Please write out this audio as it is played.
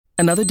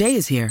Another day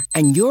is here,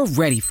 and you're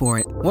ready for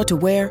it. What to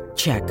wear?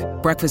 Check.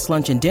 Breakfast,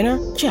 lunch, and dinner?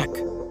 Check.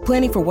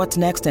 Planning for what's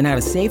next and how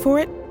to save for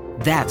it?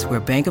 That's where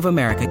Bank of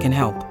America can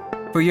help.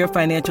 For your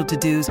financial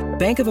to-dos,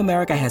 Bank of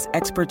America has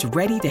experts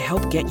ready to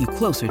help get you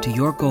closer to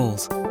your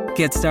goals.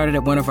 Get started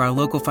at one of our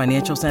local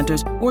financial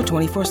centers or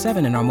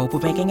 24/7 in our mobile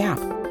banking app.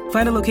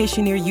 Find a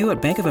location near you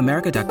at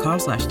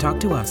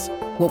bankofamerica.com/talktous.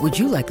 What would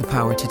you like the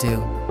power to do?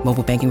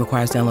 Mobile banking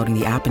requires downloading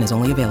the app and is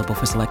only available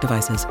for select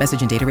devices.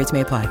 Message and data rates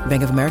may apply.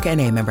 Bank of America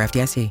N.A., member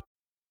FDIC.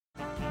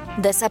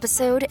 This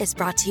episode is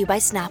brought to you by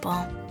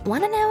Snapple.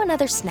 Want to know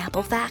another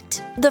Snapple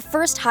fact? The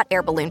first hot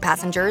air balloon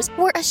passengers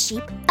were a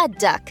sheep, a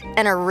duck,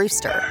 and a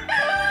rooster.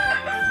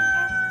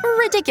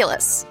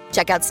 Ridiculous.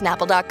 Check out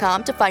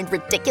Snapple.com to find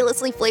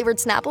ridiculously flavored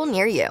Snapple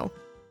near you.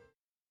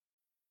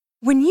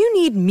 When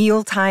you need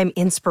mealtime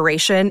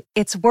inspiration,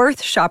 it's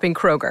worth shopping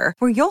Kroger,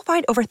 where you'll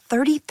find over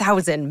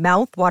 30,000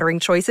 mouth-watering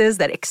choices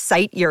that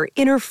excite your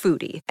inner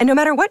foodie. And no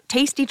matter what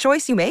tasty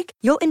choice you make,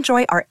 you'll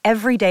enjoy our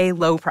everyday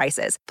low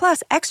prices,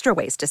 plus extra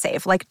ways to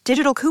save, like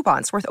digital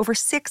coupons worth over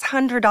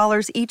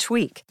 $600 each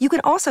week. You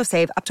can also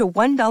save up to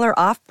 $1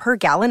 off per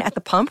gallon at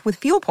the pump with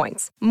fuel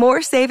points.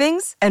 More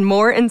savings and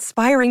more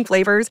inspiring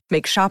flavors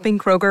make shopping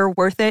Kroger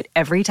worth it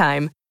every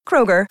time.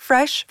 Kroger,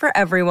 fresh for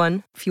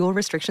everyone. Fuel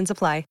restrictions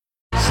apply.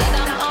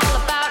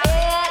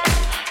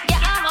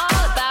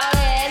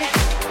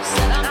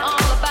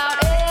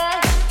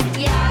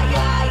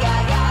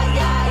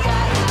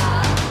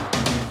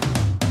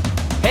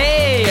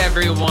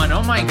 Everyone.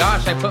 Oh my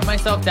gosh, I put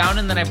myself down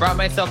and then I brought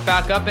myself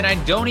back up and I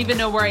don't even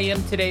know where I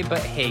am today,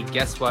 but hey,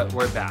 guess what?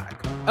 We're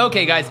back.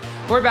 Okay, guys,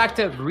 we're back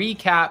to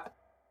recap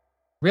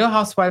Real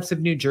Housewives of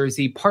New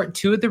Jersey, part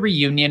 2 of the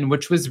reunion,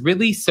 which was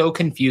really so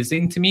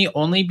confusing to me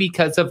only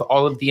because of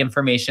all of the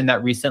information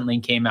that recently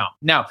came out.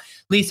 Now,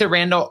 Lisa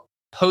Randall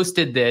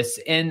posted this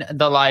in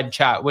the live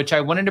chat, which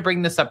I wanted to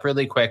bring this up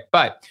really quick,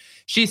 but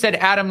she said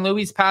Adam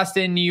Louis passed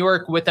in New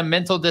York with a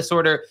mental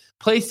disorder,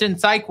 placed in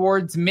psych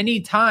wards many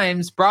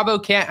times. Bravo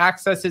can't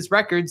access his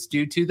records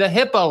due to the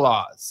HIPAA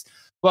laws.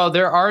 Well,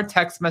 there are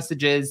text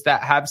messages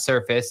that have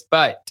surfaced,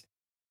 but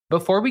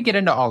before we get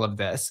into all of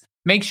this,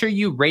 make sure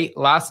you rate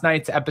last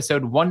night's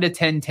episode 1 to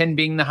 10, 10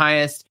 being the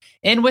highest.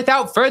 And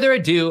without further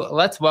ado,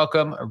 let's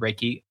welcome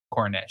Ricky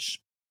Cornish.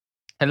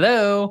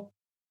 Hello.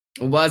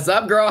 What's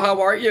up, girl?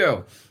 How are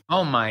you?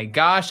 Oh my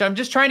gosh, I'm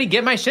just trying to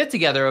get my shit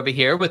together over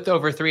here with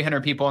over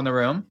 300 people in the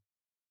room.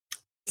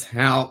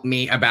 Tell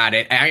me about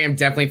it. I am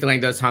definitely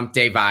feeling those hump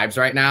day vibes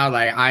right now.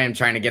 Like, I am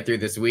trying to get through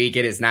this week.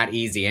 It is not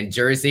easy. And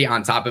Jersey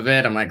on top of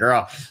it, I'm like,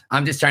 girl,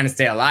 I'm just trying to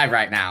stay alive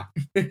right now.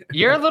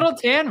 You're a little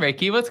tan,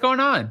 Ricky. What's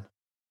going on?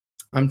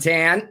 I'm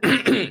tan.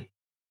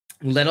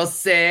 Little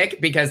sick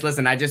because,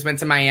 listen, I just went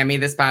to Miami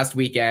this past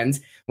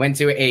weekend, went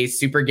to a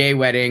super gay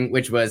wedding,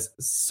 which was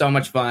so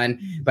much fun.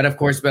 But of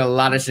course, a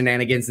lot of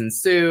shenanigans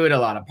ensued. A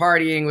lot of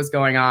partying was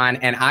going on.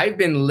 And I've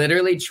been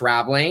literally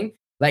traveling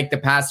like the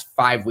past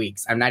 5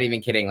 weeks. I'm not even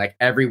kidding. Like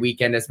every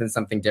weekend has been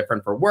something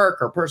different for work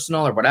or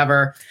personal or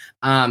whatever.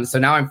 So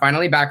now I'm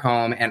finally back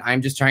home and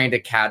I'm just trying to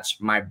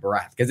catch my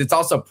breath because it's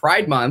also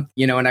Pride Month,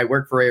 you know, and I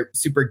work for a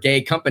super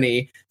gay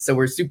company. So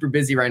we're super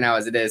busy right now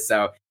as it is.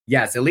 So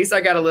yes, at least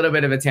I got a little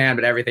bit of a tan,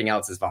 but everything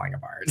else is falling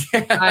apart.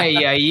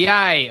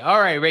 Ay. All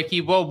right,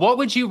 Ricky. Well, what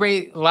would you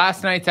rate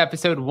last night's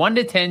episode 1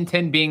 to 10,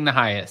 10 being the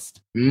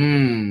highest?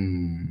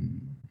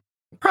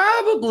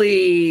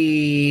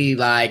 Probably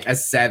like a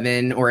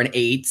 7 or an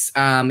 8.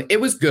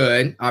 It was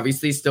good.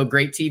 Obviously, still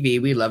great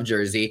TV. We love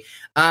Jersey.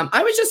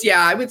 I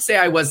would say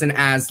I wasn't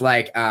as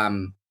like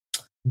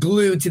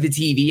glued to the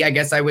TV, I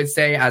guess I would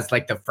say, as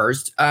like the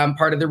first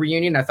part of the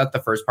reunion. I thought the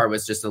first part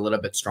was just a little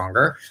bit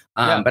stronger.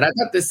 But I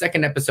thought the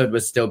second episode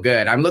was still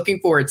good. I'm looking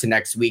forward to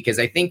next week because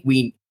I think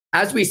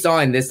as we saw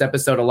in this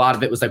episode, a lot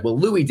of it was like, well,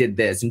 Louis did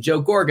this and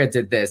Joe Gorga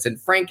did this and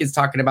Frank is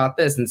talking about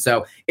this. And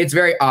so it's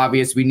very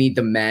obvious we need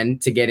the men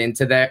to get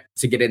into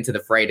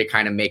the fray to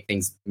kind of make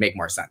things make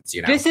more sense.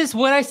 You know, this is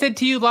what I said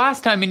to you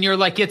last time. And you're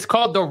like, it's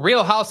called the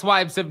Real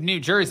Housewives of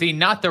New Jersey,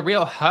 not the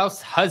Real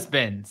House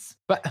Husbands.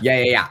 But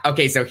yeah.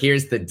 Okay, so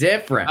here's the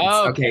difference.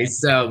 Okay,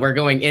 so we're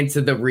going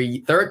into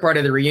the third part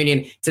of the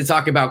reunion to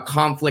talk about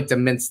conflict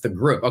amidst the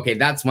group. Okay,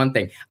 that's one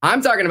thing.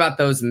 I'm talking about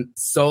those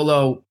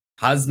solo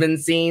husband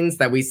scenes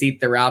that we see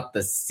throughout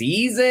the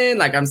season.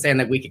 Like, I'm saying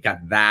that we could cut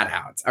that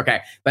out.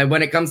 Okay, but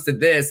when it comes to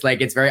this, like,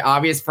 it's very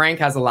obvious Frank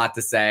has a lot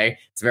to say.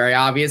 It's very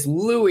obvious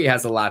Louis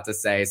has a lot to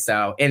say.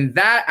 So in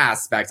that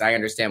aspect, I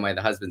understand why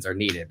the husbands are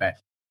needed. But,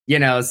 you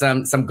know,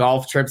 some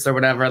golf trips or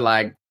whatever,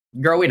 like,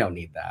 girl, we don't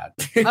need that.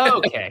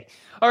 Okay.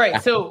 All right.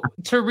 So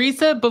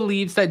Teresa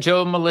believes that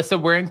Joe and Melissa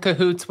were in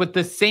cahoots with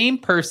the same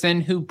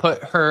person who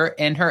put her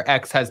and her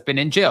ex-husband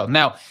in jail.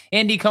 Now,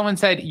 Andy Cohen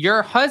said,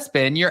 your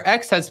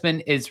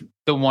ex-husband is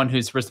the one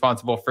who's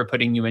responsible for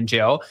putting you in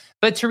jail.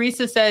 But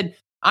Teresa said,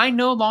 I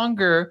no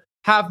longer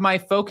have my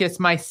focus,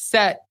 my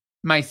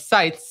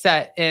sights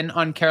set in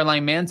on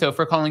Caroline Manzo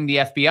for calling the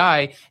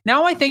FBI.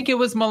 Now I think it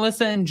was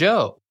Melissa and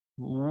Joe.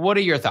 What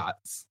are your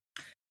thoughts?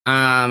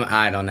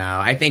 I don't know.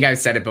 I think I've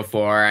said it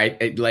before.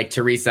 Like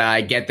Teresa,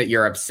 I get that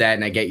you're upset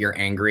and I get you're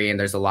angry and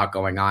there's a lot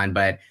going on,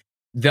 but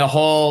the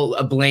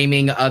whole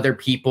blaming other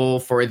people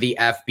for the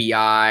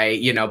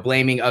FBI, you know,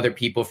 blaming other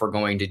people for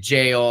going to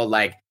jail.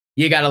 Like,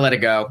 you got to let it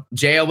go.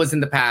 Jail was in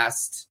the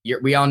past.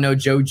 We all know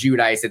Joe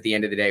Giudice at the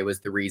end of the day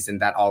was the reason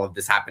that all of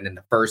this happened in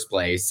the first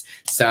place.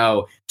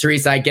 So,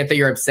 Teresa, I get that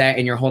you're upset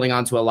and you're holding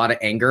on to a lot of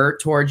anger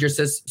towards your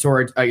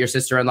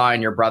sister-in-law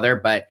and your brother,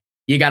 but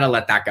you got to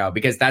let that go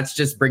because that's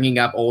just bringing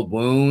up old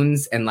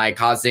wounds and like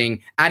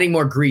adding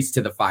more grease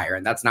to the fire.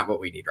 And that's not what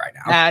we need right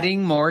now.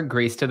 Adding more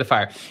grease to the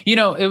fire. You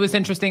know, it was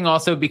interesting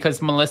also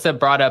because Melissa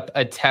brought up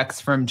a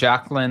text from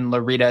Jacqueline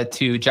Larita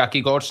to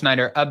Jackie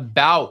Goldschneider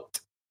about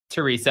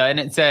Teresa. And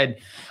it said,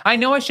 I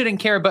know I shouldn't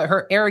care, but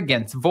her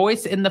arrogance,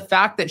 voice, and the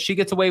fact that she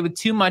gets away with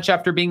too much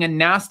after being a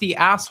nasty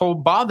asshole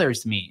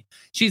bothers me.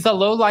 She's a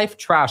low-life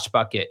trash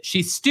bucket.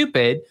 She's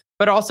stupid,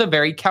 but also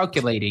very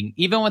calculating.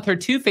 Even with her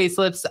 2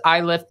 facelifts, eye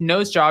lift,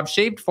 nose job,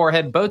 shaved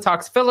forehead,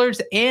 Botox,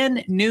 fillers,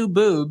 and new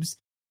boobs,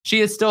 she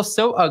is still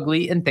so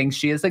ugly and thinks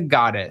she is a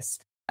goddess.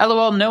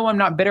 LOL, no, I'm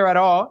not bitter at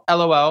all.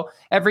 LOL,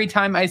 every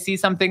time I see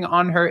something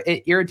on her,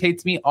 it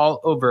irritates me all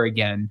over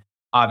again.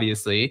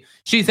 Obviously,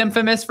 she's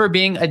infamous for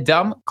being a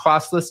dumb,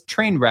 classless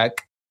train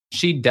wreck.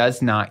 She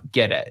does not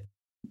get it.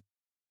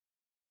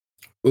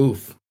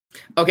 Oof.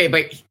 Okay,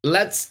 but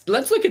let's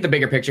look at the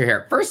bigger picture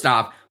here. First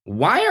off,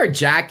 why are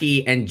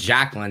Jackie and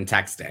Jacqueline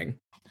texting?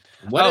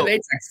 What are they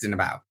texting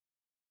about?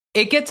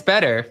 It gets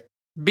better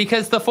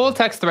because the full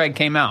text thread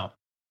came out.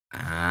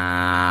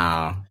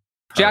 Oh.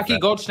 Jackie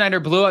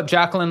Goldschneider blew up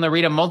Jacqueline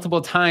Larita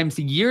multiple times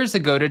years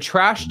ago to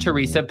trash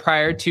Teresa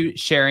prior to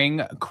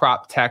sharing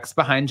crop text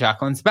behind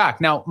Jacqueline's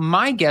back. Now,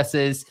 my guess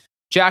is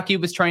Jackie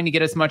was trying to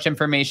get as much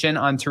information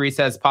on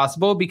Teresa as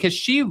possible because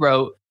she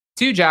wrote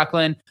to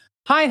Jacqueline,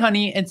 "Hi,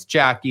 honey, it's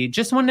Jackie.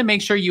 Just wanted to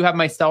make sure you have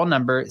my cell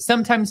number.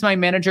 Sometimes my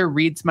manager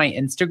reads my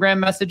Instagram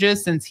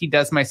messages since he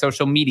does my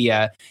social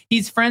media.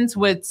 He's friends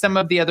with some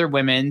of the other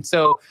women,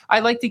 so I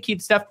like to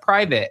keep stuff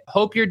private.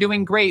 Hope you're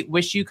doing great.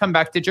 Wish you come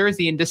back to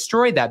Jersey and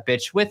destroy that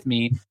bitch with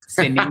me.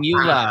 Sending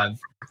you love.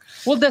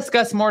 We'll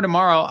discuss more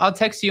tomorrow. I'll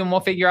text you and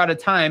we'll figure out a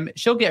time.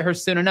 She'll get her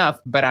soon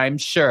enough, but I'm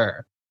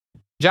sure."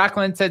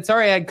 Jacqueline said,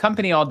 "Sorry, I had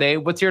company all day.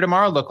 What's your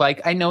tomorrow look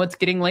like? I know it's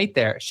getting late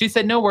there." She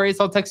said, "No worries.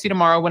 I'll text you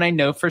tomorrow when I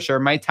know for sure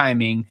my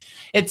timing."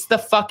 It's the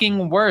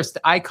fucking worst.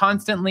 I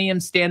constantly am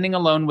standing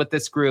alone with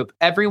this group.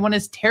 Everyone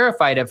is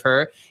terrified of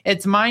her.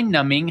 It's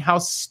mind-numbing how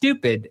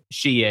stupid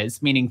she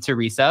is, meaning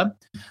Teresa.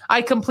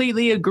 I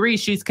completely agree.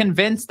 She's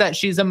convinced that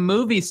she's a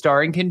movie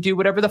star and can do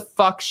whatever the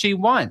fuck she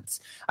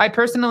wants. I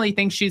personally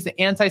think she's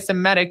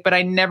anti-Semitic, but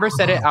I never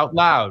said it out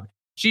loud.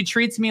 She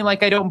treats me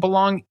like I don't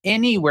belong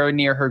anywhere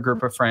near her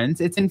group of friends.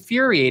 It's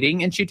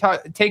infuriating, and she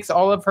takes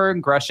all of her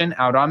aggression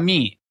out on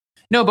me.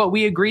 No, but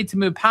we agreed to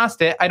move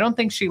past it. I don't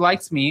think she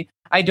likes me.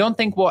 I don't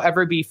think we'll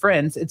ever be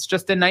friends. It's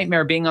just a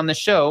nightmare being on the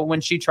show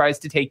when she tries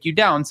to take you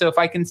down. So if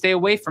I can stay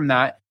away from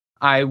that,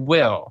 I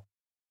will.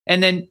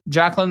 And then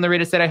Jacqueline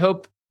Larita said, "I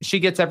hope she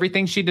gets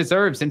everything she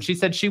deserves." And she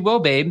said, "She will,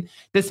 babe.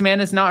 This man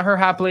is not her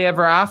happily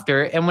ever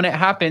after. And when it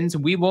happens,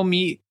 we will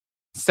meet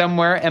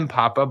somewhere and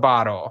pop a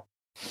bottle."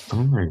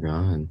 Oh my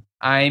God.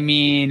 I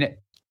mean,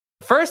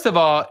 first of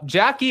all,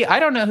 Jackie, I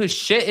don't know who's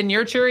shit in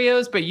your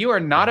Cheerios, but you are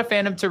not a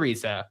fan of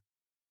Teresa.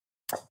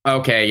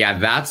 Okay, yeah,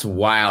 that's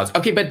wild.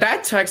 Okay, but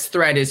that text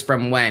thread is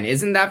from when?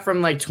 Isn't that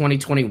from like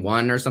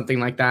 2021 or something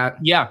like that?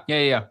 Yeah.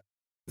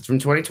 It's from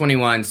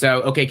 2021.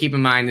 So, okay, keep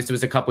in mind, this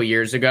was a couple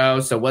years ago.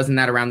 So wasn't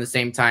that around the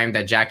same time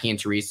that Jackie and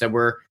Teresa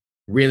were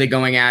really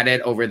going at it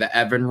over the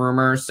Evan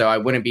rumor? So I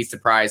wouldn't be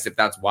surprised if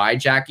that's why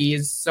Jackie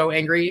is so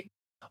angry.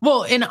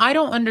 Well, and I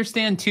don't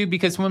understand, too,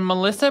 because when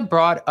Melissa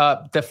brought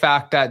up the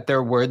fact that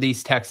there were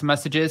these text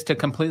messages to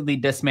completely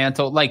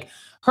dismantle, like,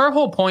 her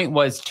whole point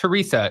was,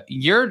 Teresa,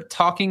 you're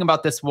talking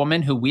about this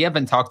woman who we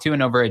haven't talked to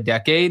in over a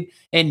decade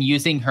and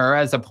using her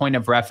as a point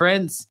of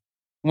reference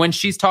when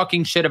she's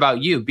talking shit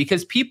about you.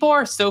 Because people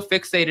are so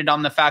fixated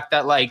on the fact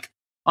that, like,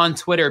 on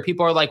Twitter,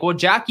 people are like, well,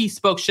 Jackie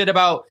spoke shit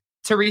about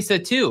Teresa,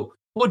 too.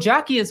 Well,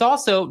 Jackie is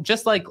also,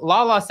 just like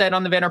Lala said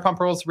on the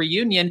Vanderpump Rules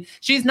reunion,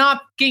 she's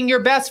not fucking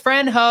your best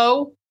friend,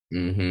 ho.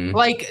 Mm-hmm.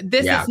 Like,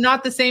 this is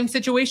not the same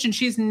situation.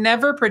 She's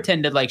never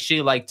pretended like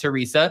she liked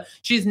Teresa.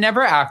 She's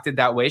never acted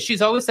that way. She's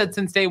always said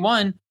since day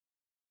one,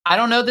 I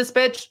don't know this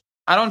bitch.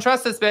 I don't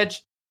trust this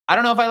bitch. I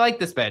don't know if I like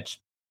this bitch.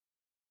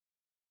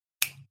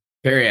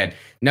 Period.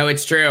 No,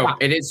 it's true. Wow.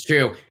 It is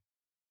true.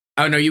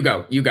 Oh, no, you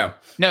go.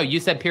 No, you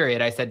said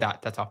period. I said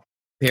dot. That's all.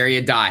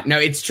 Period. Dot. No,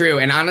 it's true.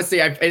 And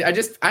honestly,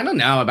 I don't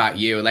know about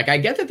you. Like, I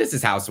get that this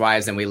is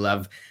Housewives and we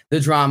love the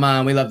drama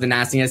and we love the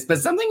nastiness, but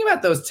something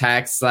about those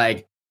texts,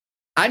 like,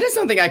 I just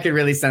don't think I could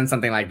really send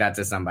something like that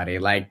to somebody.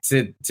 Like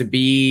to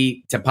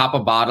pop a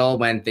bottle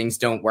when things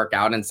don't work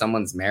out in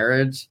someone's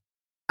marriage.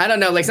 I don't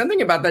know, like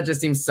something about that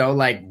just seems so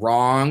like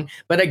wrong.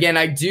 But again,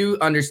 I do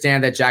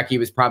understand that Jackie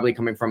was probably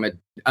coming from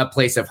a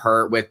place of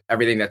hurt with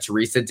everything that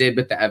Teresa did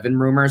with the Evan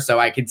rumor. So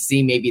I could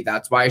see maybe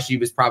that's why she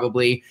was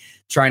probably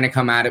trying to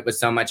come at it with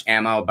so much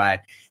ammo.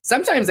 But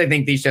sometimes I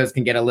think these shows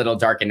can get a little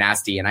dark and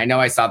nasty. And I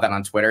know I saw that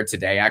on Twitter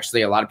today.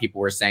 Actually, a lot of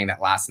people were saying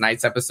that last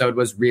night's episode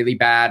was really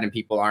bad and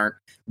people aren't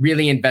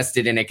really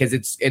invested in it because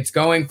it's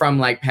going from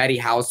like petty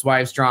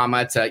housewives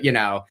drama to, you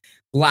know,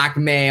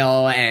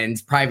 blackmail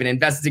and private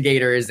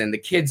investigators, and the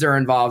kids are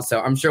involved.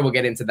 So I'm sure we'll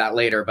get into that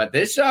later. But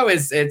this show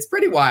it's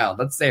pretty wild.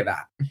 Let's say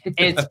that.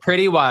 It's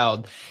pretty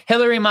wild.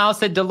 Hillary Miles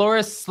said,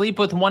 Dolores sleep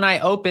with one eye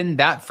open.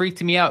 That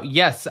freaked me out.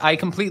 Yes, I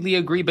completely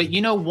agree. But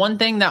you know, one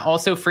thing that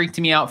also freaked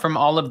me out from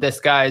all of this,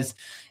 guys,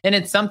 and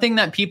it's something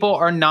that people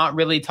are not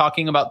really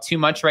talking about too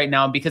much right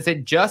now because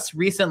it just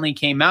recently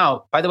came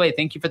out. By the way,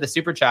 thank you for the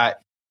super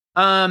chat.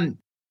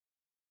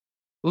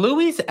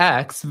 Louis'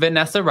 ex,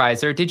 Vanessa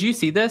Reiser, did you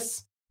see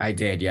this? I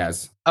did,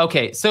 yes.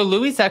 Okay, so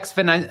Louis' ex,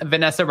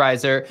 Vanessa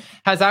Reiser,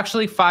 has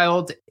actually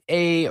filed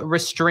a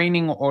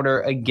restraining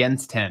order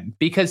against him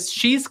because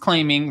she's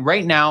claiming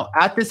right now,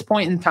 at this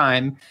point in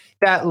time,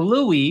 that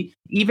Louis,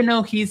 even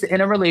though he's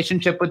in a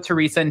relationship with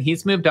Teresa and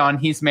he's moved on,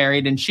 he's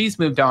married and she's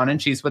moved on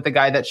and she's with a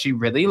guy that she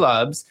really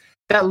loves,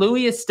 that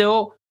Louis is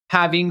still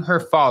having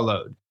her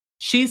followed.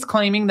 She's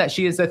claiming that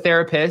she is a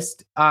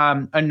therapist, a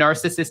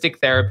narcissistic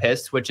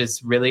therapist, which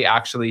is really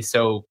actually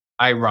so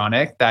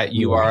ironic that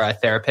you are a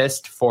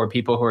therapist for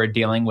people who are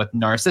dealing with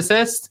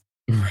narcissists.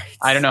 Right.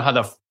 I don't know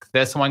how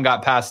this one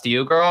got past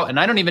you, girl. And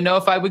I don't even know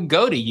if I would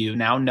go to you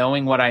now,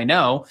 knowing what I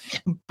know.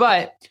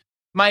 But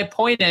my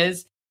point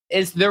is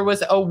there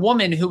was a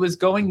woman who was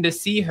going to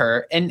see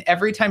her. And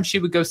every time she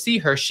would go see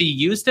her, she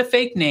used a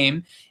fake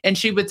name and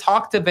she would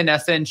talk to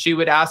Vanessa and she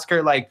would ask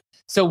her like,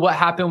 so what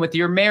happened with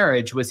your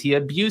marriage? Was he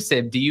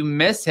abusive? Do you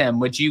miss him?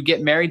 Would you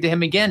get married to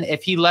him again?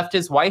 If he left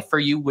his wife for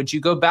you, would you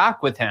go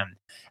back with him?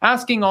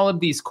 Asking all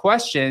of these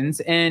questions.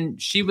 And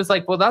she was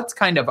like, well, that's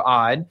kind of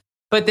odd.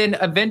 But then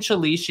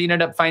eventually she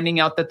ended up finding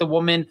out that the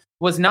woman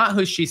was not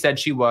who she said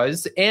she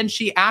was. And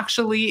she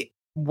actually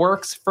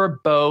works for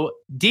Bo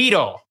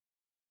Dietl.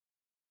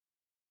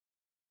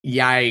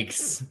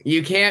 Yikes.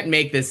 You can't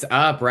make this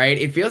up, right?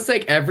 It feels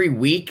like every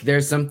week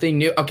there's something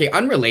new. Okay,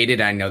 unrelated.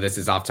 I know this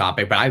is off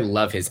topic, but I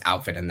love his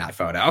outfit in that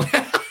photo.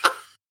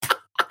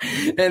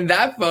 And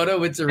that photo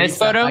with Teresa. This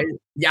photo?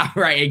 Yeah,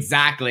 right.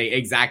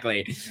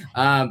 Exactly.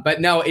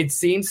 But no, it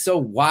seems so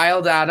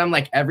wild, Adam.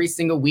 Like every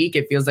single week,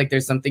 it feels like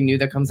there's something new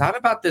that comes out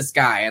about this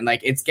guy. And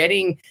like, it's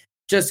getting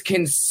just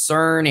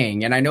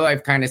concerning. And I know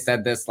I've kind of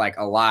said this like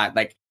a lot,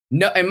 like,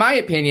 no, in my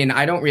opinion,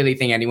 I don't really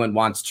think anyone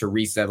wants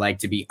Teresa like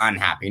to be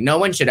unhappy. No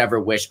one should ever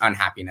wish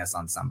unhappiness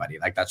on somebody.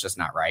 Like that's just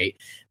not right.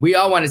 We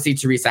all want to see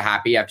Teresa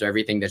happy after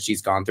everything that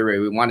she's gone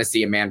through. We want to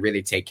see a man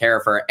really take care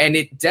of her. And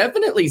it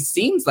definitely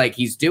seems like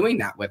he's doing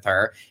that with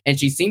her. And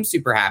she seems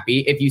super happy.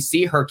 If you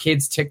see her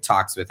kids'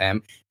 TikToks with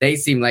him, they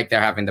seem like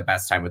they're having the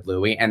best time with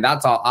Louis. And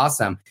that's all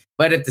awesome.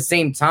 But at the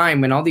same time,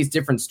 when all these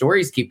different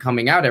stories keep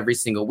coming out every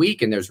single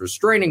week and there's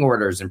restraining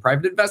orders and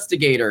private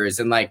investigators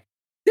and like,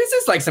 this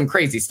is like some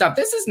crazy stuff.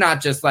 This is not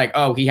just like,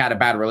 oh, he had a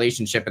bad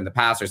relationship in the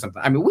past or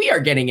something. I mean, we are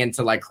getting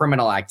into like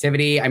criminal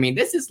activity. I mean,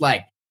 this is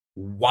like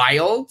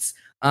wild.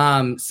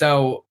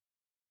 So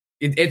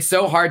it's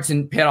so hard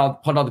to put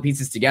all the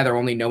pieces together,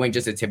 only knowing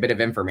just a tidbit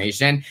of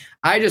information.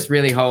 I just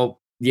really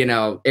hope, you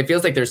know, it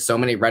feels like there's so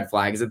many red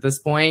flags at this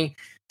point.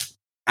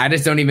 I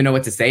just don't even know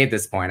what to say at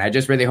this point. I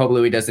just really hope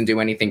Louis doesn't do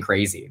anything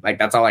crazy. Like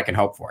that's all I can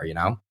hope for, you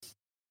know?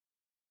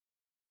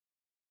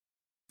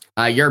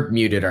 You're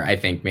muted, or I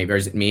think maybe, or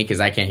is it me? Because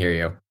I can't hear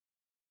you.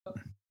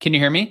 Can you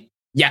hear me?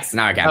 Yes,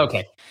 now I can.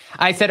 Okay.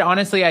 I said,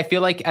 honestly, I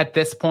feel like at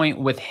this point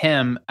with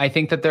him, I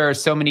think that there are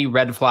so many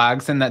red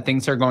flags and that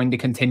things are going to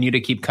continue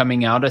to keep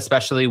coming out,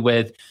 especially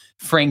with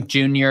Frank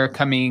Jr.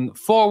 coming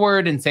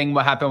forward and saying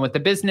what happened with the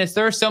business.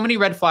 There are so many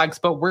red flags,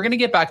 but we're going to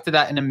get back to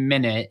that in a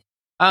minute.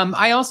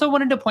 I also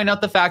wanted to point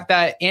out the fact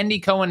that Andy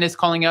Cohen is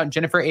calling out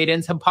Jennifer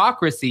Aydin's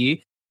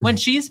hypocrisy when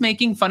she's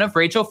making fun of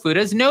Rachel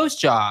Fuda's nose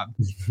job.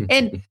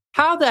 And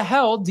how the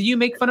hell do you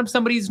make fun of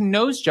somebody's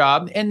nose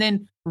job and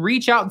then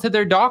reach out to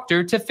their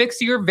doctor to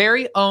fix your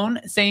very own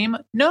same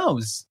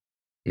nose?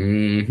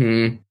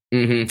 Well,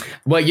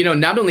 you know,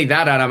 not only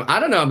that, Adam,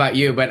 I don't know about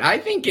you, but I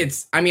think I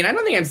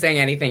don't think I'm saying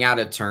anything out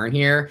of turn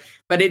here,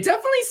 but it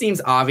definitely seems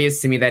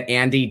obvious to me that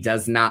Andy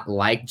does not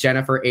like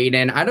Jennifer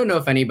Aydin. I don't know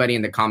if anybody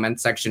in the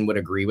comments section would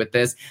agree with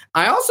this.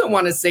 I also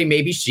want to say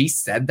maybe she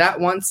said that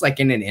once, like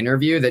in an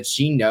interview, that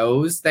she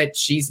knows that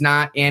she's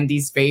not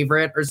Andy's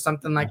favorite or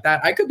something like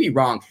that. I could be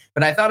wrong,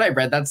 but I thought I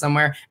read that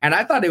somewhere. And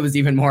I thought it was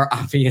even more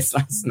obvious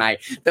last night.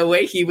 The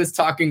way he was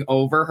talking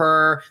over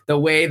her, the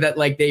way that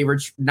like they were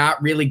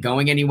not really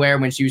going anywhere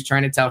when she was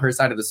trying to tell her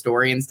side of the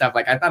story and stuff.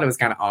 Like I thought it was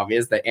kind of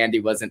obvious that Andy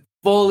wasn't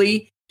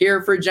fully here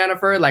for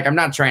Jennifer. Like, I'm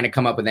not trying to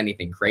come up with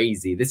anything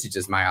crazy. This is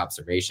just my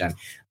observation.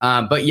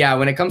 But yeah,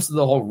 when it comes to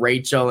the whole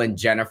Rachel and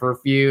Jennifer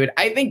feud,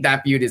 I think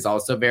that feud is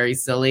also very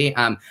silly.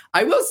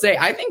 I will say,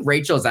 I think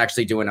Rachel's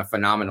actually doing a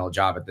phenomenal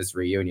job at this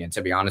reunion,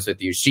 to be honest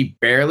with you. She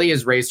barely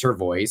has raised her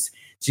voice.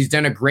 She's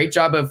done a great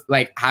job of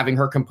like having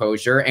her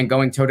composure and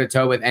going toe to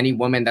toe with any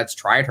woman that's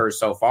tried her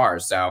so far.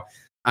 So,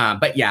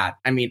 but yeah,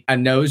 I mean, a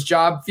nose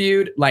job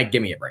feud, like,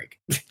 give me a break.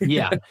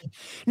 Yeah.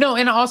 No,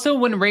 and also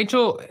when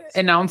Rachel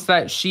announced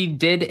that she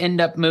did end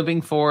up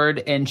moving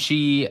forward and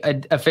she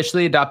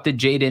officially adopted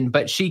Jaden,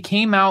 but she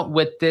came out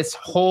with this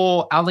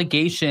whole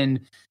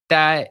allegation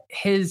that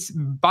his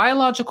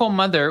biological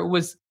mother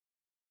was,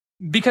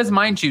 because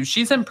mind you,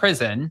 she's in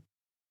prison.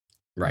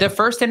 Right. The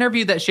first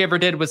interview that she ever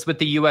did was with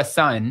the U.S.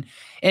 Sun.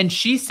 And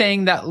she's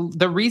saying that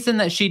the reason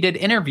that she did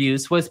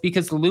interviews was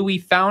because Louis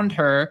found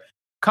her,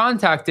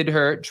 contacted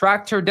her,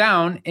 tracked her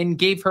down, and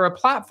gave her a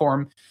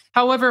platform.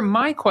 However,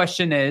 my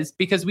question is,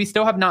 because we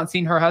still have not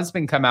seen her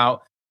husband come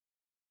out,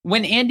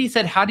 when Andy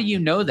said, how do you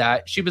know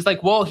that? She was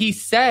like, well, he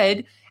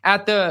said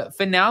at the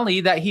finale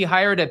that he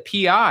hired a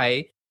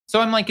PI. So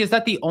I'm like, is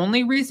that the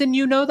only reason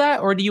you know that?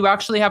 Or do you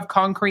actually have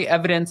concrete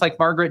evidence like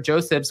Margaret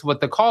Josephs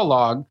with the call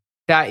log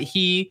that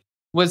he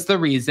was the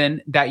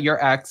reason that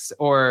your ex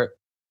or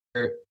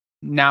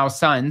now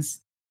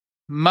son's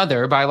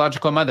mother,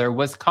 biological mother,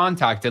 was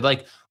contacted?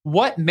 Like,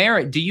 what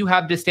merit do you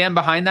have to stand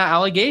behind that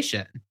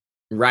allegation?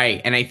 Right.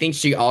 And I think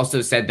she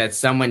also said that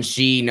someone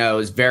she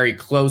knows very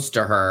close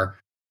to her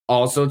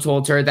also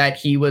told her that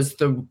he was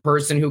the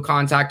person who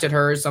contacted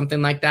her or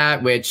something like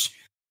that, which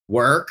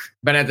work.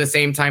 But at the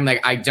same time,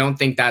 like, I don't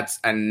think that's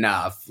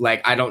enough.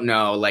 Like, I don't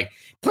know. Like,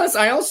 plus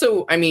I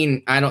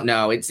don't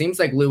know. It seems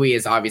like Louis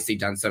has obviously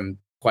done some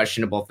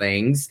questionable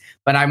things,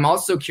 but I'm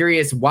also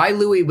curious why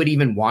Louis would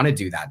even want to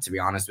do that, to be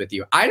honest with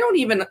you. I don't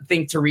even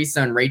think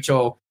Teresa and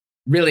Rachel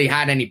really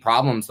had any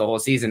problems the whole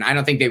season. I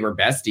don't think they were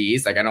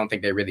besties. Like, I don't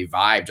think they really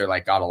vibed or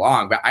like got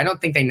along, but I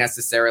don't think they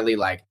necessarily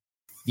like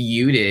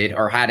feuded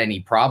or had any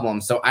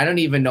problems. So I don't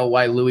even know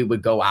why Louis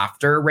would go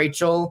after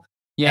Rachel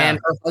and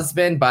her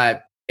husband,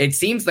 but it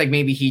seems like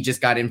maybe he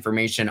just got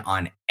information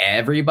on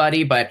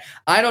everybody, but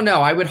I don't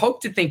know. I would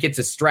hope to think it's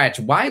a stretch.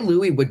 Why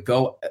Louis would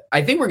go?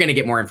 I think we're going to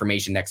get more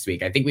information next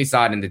week. I think we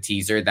saw it in the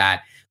teaser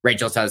that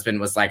Rachel's husband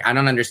was like, I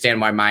don't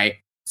understand why my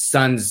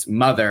son's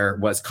mother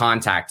was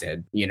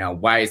contacted. You know,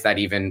 why is that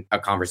even a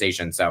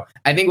conversation? So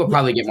I think we'll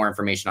probably get more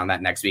information on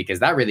that next week, because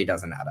that really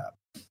doesn't add up.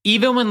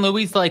 Even when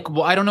Louis like,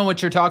 well, I don't know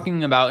what you're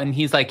talking about. And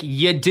he's like,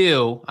 you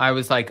do. I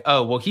was like,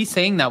 oh, well, he's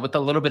saying that with a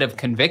little bit of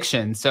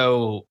conviction.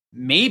 So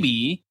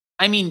maybe,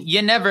 I mean,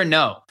 you never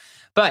know.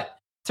 But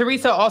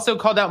Teresa also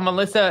called out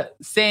Melissa,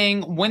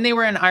 saying when they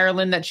were in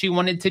Ireland that she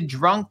wanted to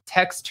drunk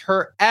text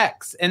her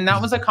ex. And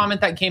that was a comment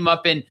that came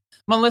up, and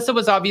Melissa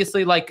was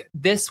obviously like,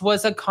 this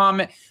was a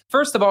comment.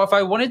 First of all, if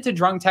I wanted to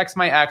drunk text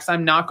my ex,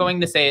 I'm not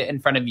going to say it in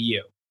front of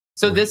you.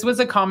 So this was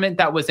a comment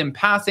that was in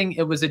passing.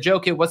 It was a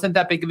joke. It wasn't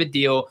that big of a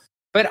deal.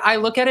 But I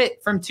look at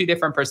it from two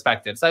different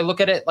perspectives. I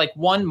look at it like,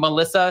 one,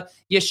 Melissa,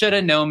 you should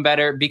have known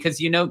better, because,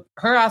 you know,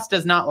 her ass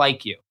does not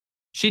like you.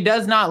 She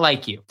does not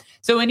like you.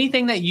 So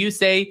anything that you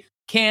say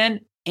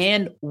can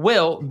and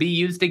will be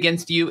used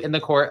against you in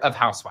the court of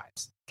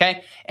Housewives.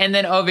 Okay. And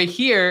then over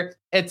here,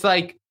 it's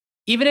like,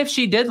 even if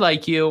she did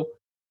like you,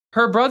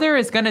 her brother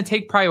is going to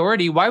take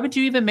priority. Why would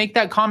you even make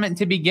that comment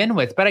to begin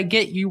with? But I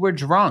get you were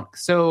drunk.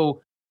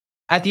 So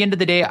at the end of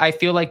the day, I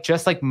feel like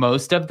just like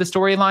most of the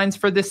storylines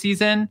for this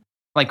season,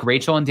 like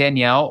Rachel and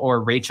Danielle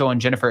or Rachel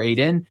and Jennifer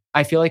Aiden,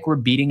 I feel like we're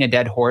beating a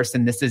dead horse,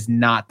 and this is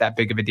not that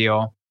big of a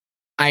deal.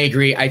 I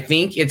agree. I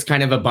think it's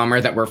kind of a bummer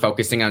that we're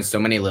focusing on so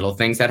many little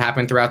things that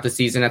happen throughout the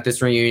season at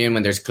this reunion,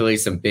 when there's clearly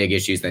some big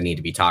issues that need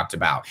to be talked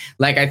about.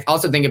 Like, I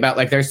also think about,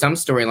 like, there's some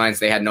storylines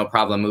they had no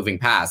problem moving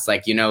past.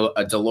 Like, you know,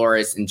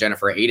 Dolores and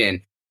Jennifer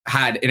Aiden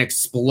had an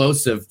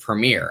explosive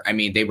premiere. I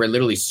mean, they were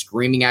literally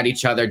screaming at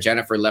each other.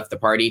 Jennifer left the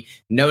party.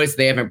 Notice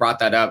they haven't brought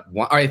that up.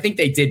 Or I think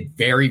they did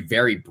very,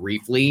 very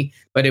briefly,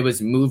 but it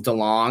was moved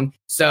along.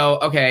 So,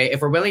 okay, if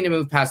we're willing to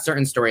move past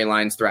certain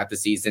storylines throughout the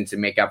season to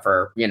make up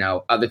for, you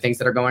know, other things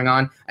that are going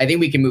on, I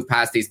think we can move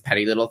past these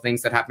petty little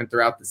things that happen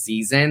throughout the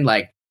season.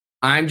 Like,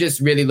 I'm just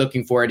really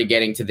looking forward to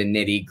getting to the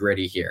nitty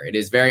gritty here. It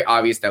is very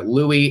obvious that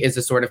Louis is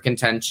a sort of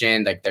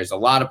contention. Like, there's a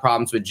lot of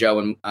problems with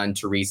Joe and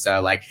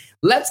Teresa. Like,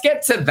 let's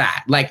get to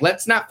that. Like,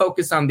 let's not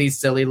focus on these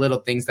silly little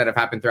things that have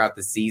happened throughout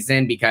the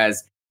season,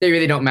 because they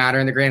really don't matter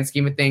in the grand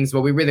scheme of things.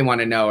 What we really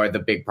want to know are the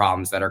big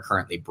problems that are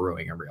currently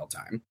brewing in real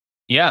time.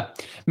 Yeah.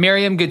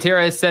 Miriam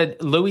Gutierrez said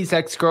Louis'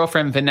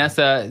 ex-girlfriend,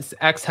 Vanessa's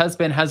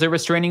ex-husband, has a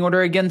restraining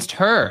order against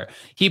her.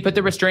 He put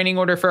the restraining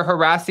order for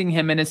harassing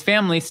him and his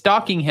family,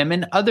 stalking him,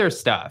 and other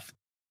stuff.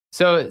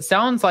 So it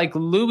sounds like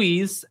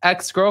Louis'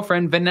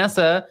 ex-girlfriend,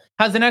 Vanessa,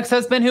 has an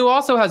ex-husband who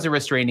also has a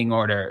restraining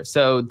order.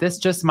 So this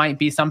just might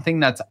be something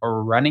that's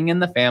running in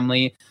the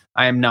family.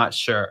 I am not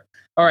sure.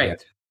 All right. Yeah.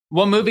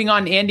 Well, moving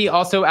on, Andy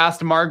also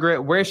asked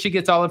Margaret where she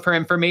gets all of her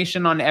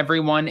information on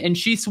everyone, and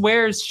she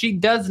swears she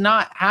does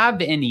not have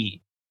any.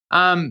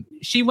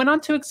 She went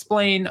on to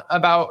explain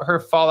about her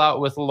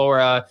fallout with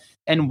Laura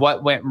and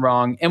what went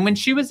wrong. And when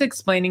she was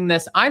explaining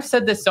this, I've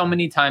said this so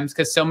many times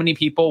because so many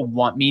people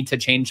want me to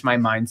change my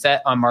mindset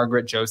on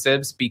Margaret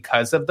Josephs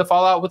because of the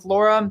fallout with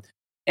Laura.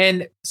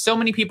 And so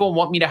many people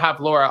want me to have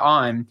Laura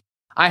on.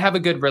 I have a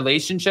good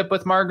relationship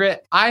with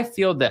Margaret. I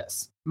feel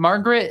this.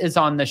 Margaret is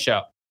on the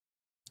show.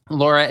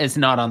 Laura is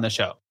not on the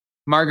show.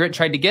 Margaret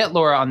tried to get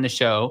Laura on the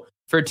show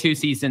for 2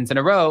 seasons in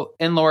a row,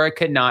 and Laura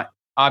could not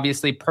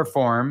obviously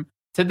perform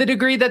to the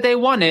degree that they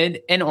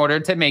wanted in order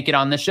to make it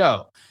on the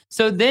show.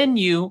 So then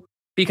you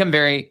become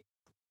very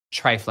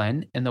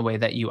trifling in the way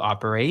that you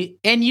operate,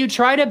 and you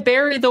try to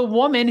bury the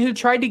woman who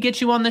tried to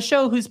get you on the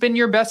show, who's been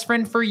your best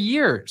friend for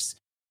years.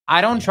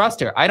 I don't trust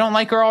her. I don't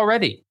like her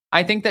already.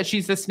 I think that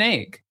she's a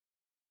snake.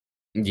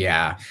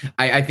 Yeah,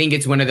 I think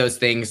it's one of those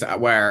things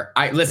where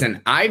I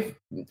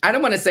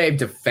don't want to say I've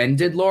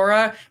defended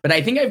Laura, but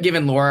I think I've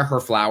given Laura her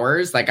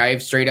flowers. Like,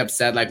 I've straight up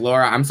said, like,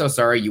 Laura, I'm so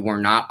sorry you were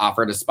not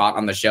offered a spot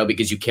on the show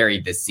because you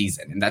carried this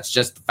season. And that's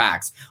just the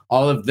facts.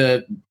 All of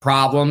the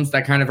problems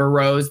that kind of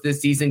arose this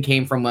season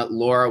came from what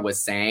Laura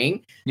was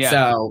saying. Yeah.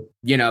 So,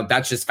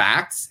 that's just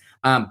facts.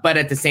 But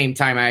at the same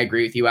time, I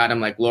agree with you, Adam.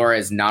 Like, Laura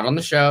is not on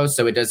the show,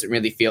 so it doesn't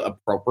really feel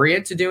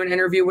appropriate to do an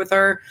interview with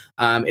her.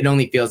 It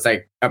only feels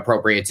like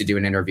appropriate to do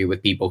an interview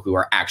with people who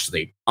are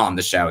actually on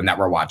the show and that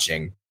we're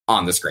watching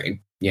on the screen,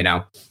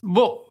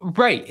 Well,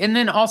 right. And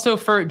then also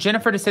for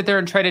Jennifer to sit there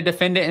and try to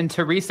defend it, and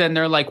Teresa, and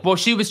they're like, well,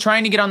 she was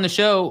trying to get on the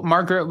show.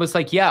 Margaret was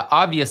like, yeah,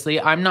 obviously.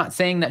 I'm not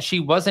saying that she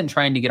wasn't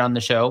trying to get on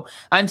the show.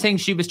 I'm saying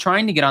she was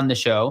trying to get on the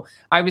show.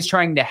 I was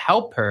trying to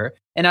help her.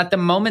 And at the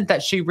moment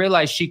that she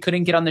realized she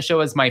couldn't get on the show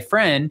as my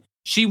friend,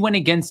 she went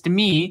against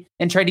me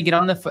and tried to get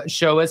on the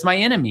show as my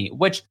enemy.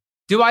 Which,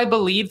 do I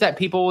believe that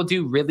people will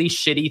do really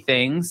shitty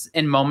things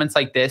in moments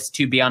like this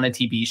to be on a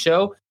TV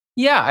show?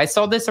 Yeah, I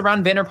saw this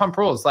around Vanderpump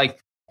Rules. Like,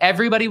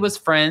 everybody was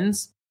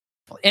friends.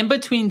 In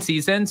between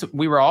seasons,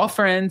 we were all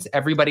friends.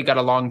 Everybody got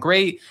along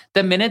great.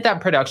 The minute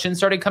that production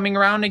started coming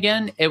around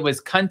again, it was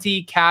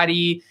cunty,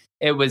 catty,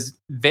 it was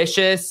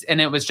vicious,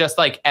 and it was just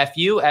like, F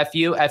you, F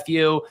you, F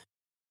you.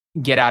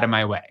 Get out of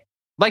my way.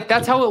 Like,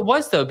 that's how it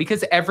was, though,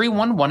 because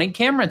everyone wanted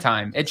camera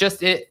time. It's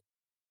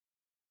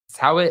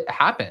how it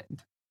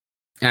happened.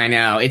 I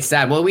know. It's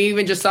sad. Well, we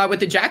even just saw it with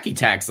the Jackie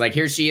text. Like,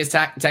 here she is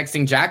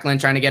texting Jacqueline,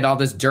 trying to get all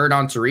this dirt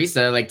on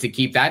Teresa, like, to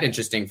keep that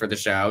interesting for the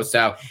show.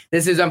 So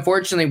this is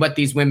unfortunately what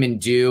these women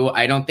do.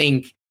 I don't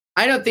think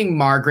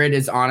Margaret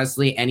is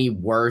honestly any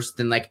worse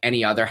than, like,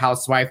 any other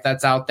housewife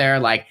that's out there.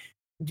 Like,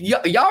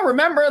 y'all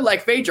remember,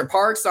 like, Phaedra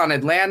Parks on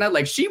Atlanta?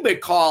 Like, she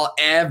would call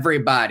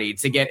everybody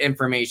to get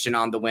information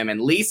on the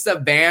women. Lisa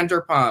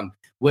Vanderpump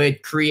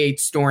would create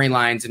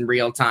storylines in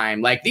real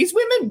time. Like, these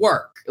women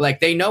work.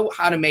 Like, they know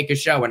how to make a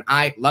show, and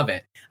I love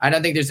it. I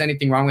don't think there's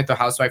anything wrong with a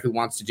housewife who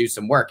wants to do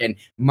some work. And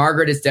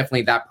Margaret is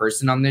definitely that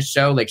person on this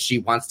show. Like, she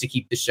wants to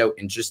keep the show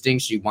interesting.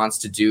 She wants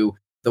to do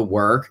the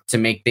work to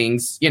make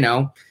things,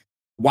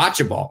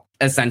 watchable,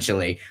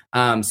 essentially.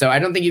 So I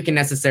don't think you can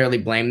necessarily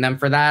blame them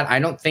for that. I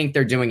don't think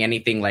they're doing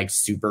anything like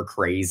super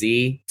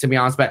crazy, to be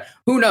honest, but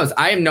who knows?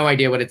 I have no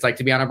idea what it's like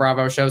to be on a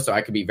Bravo show, so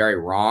I could be very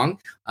wrong.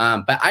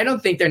 But I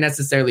don't think they're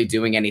necessarily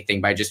doing anything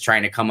by just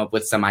trying to come up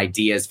with some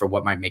ideas for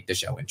what might make the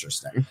show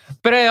interesting.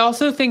 But I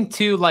also think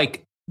too,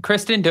 like,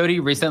 Kristen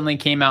Doty recently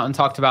came out and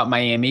talked about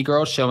Miami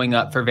Girls showing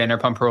up for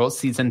Vanderpump Rules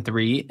season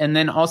 3. And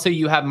then also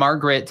you have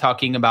Margaret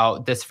talking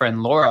about this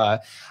friend Laura.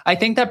 I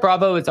think that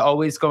Bravo is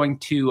always going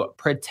to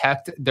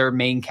protect their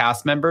main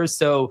cast members.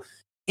 So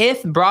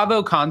if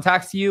Bravo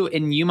contacts you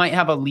and you might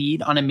have a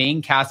lead on a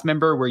main cast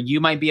member where you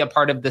might be a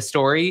part of the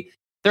story,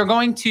 they're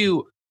going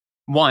to,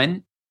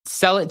 one,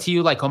 sell it to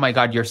you like, oh my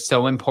God, you're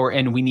so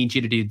important. We need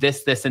you to do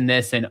this, this, and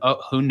this. And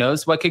who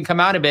knows what can come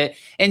out of it.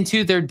 And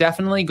two, they're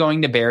definitely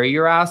going to bury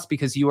your ass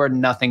because you are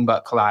nothing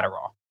but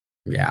collateral.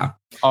 Yeah.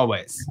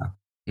 Always. Yeah.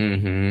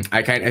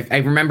 Mm-hmm. I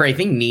remember, I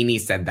think Nene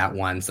said that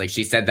once. Like,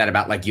 she said that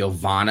about, like,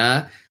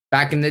 Giovanna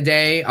back in the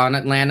day on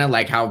Atlanta,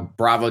 like how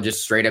Bravo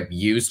just straight up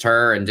used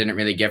her and didn't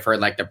really give her,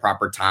 like, the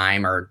proper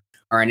time or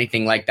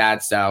anything like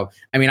that. So,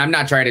 I mean, I'm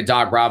not trying to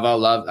dog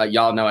Bravo.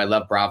 Y'all know I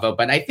love Bravo,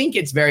 but I think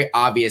it's very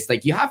obvious.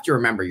 Like, you have to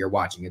remember you're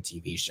watching a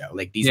TV show.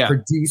 Like, these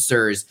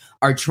producers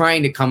are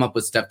trying to come up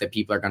with stuff that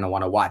people are going to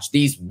want to watch.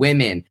 These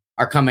women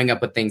are coming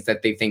up with things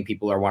that they think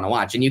people are want to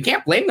watch, and you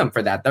can't blame them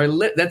for that.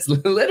 That's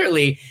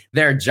literally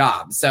their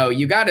job. So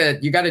you gotta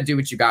do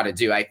what you gotta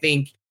do. I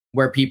think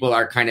where people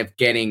are kind of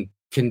getting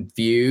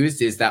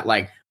confused is that,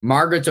 like,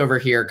 Margaret's over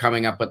here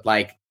coming up with,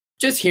 like,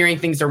 just hearing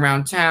things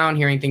around town,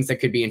 hearing things that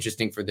could be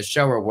interesting for the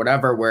show or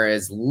whatever.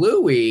 Whereas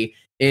Louis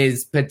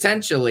is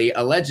potentially,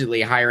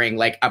 allegedly hiring,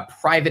 like, a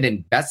private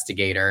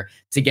investigator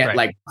to get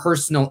like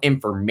personal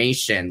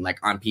information, like,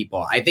 on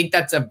people. I think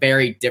that's a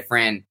very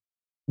different,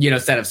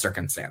 set of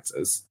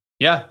circumstances.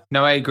 Yeah,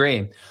 no, I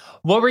agree.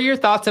 What were your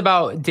thoughts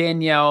about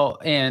Danielle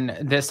and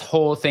this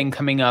whole thing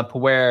coming up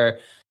where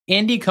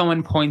Andy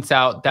Cohen points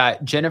out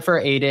that Jennifer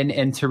Aydin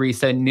and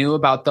Teresa knew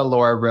about the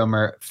Laura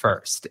rumor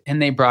first,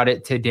 and they brought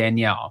it to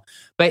Danielle.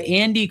 But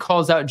Andy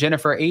calls out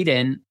Jennifer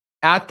Aydin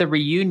at the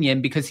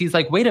reunion because he's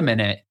like, wait a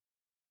minute,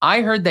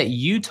 I heard that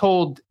you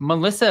told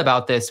Melissa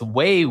about this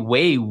way,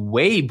 way,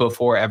 way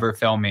before ever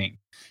filming.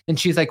 And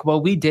she's like,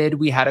 well, we did.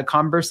 We had a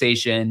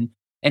conversation.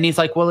 And he's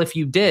like, well, if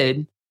you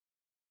did,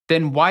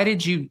 then why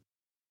did you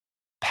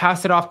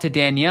pass it off to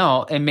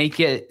Danielle and make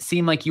it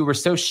seem like you were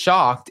so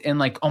shocked and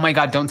like, oh my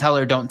God, don't tell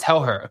her, don't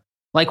tell her.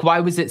 Like,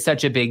 why was it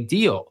such a big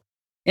deal?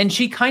 And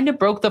she kind of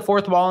broke the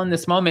fourth wall in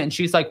this moment. And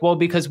she's like, well,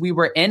 because we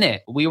were in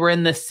it. We were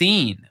in the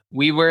scene.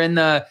 We were in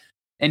the,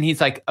 and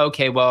he's like,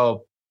 okay,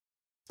 well,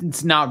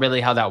 it's not really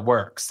how that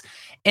works.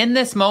 In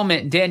this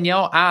moment,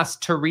 Danielle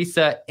asked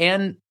Teresa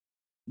and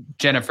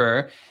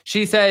Jennifer,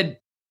 she said,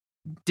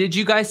 did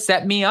you guys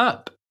set me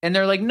up? And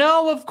they're like,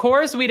 no, of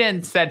course we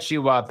didn't set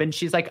you up. And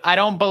she's like, I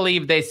don't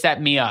believe they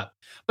set me up.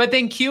 But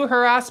then cue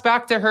her ass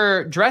back to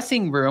her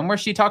dressing room where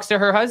she talks to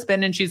her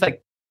husband and she's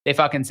like, they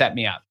fucking set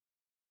me up.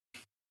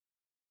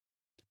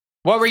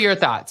 What were your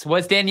thoughts?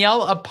 Was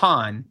Danielle a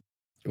pawn?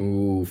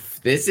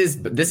 Oof, this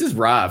is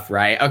rough,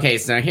 right? Okay,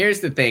 so here's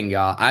the thing,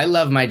 y'all. I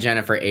love my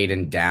Jennifer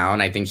Aiden down.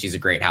 I think she's a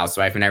great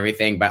housewife and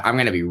everything, but I'm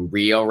gonna be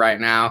real right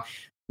now.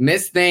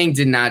 Miss Thing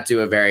did not do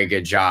a very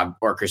good job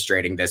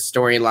orchestrating this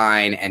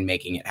storyline and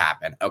making it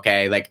happen.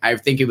 Okay, like I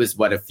think it was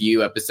a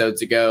few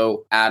episodes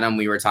ago, Adam,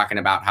 we were talking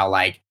about how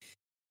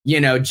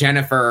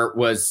Jennifer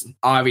was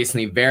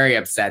obviously very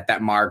upset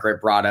that Margaret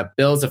brought up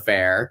Bill's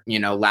affair,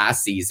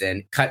 last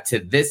season. Cut to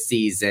this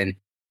season.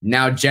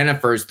 Now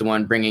Jennifer's the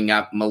one bringing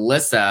up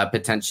Melissa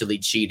potentially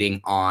cheating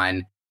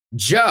on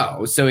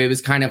Joe. So it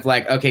was kind of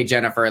like, okay,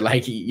 Jennifer,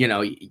 like,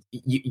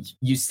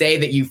 you say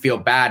that you feel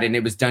bad and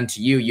it was done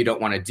to you. You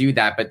don't want to do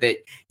that. But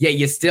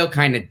you still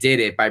kind of did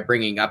it by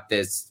bringing up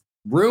this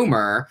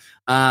rumor.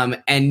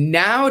 And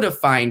now to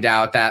find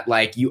out that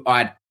like you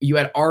had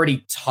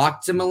already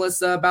talked to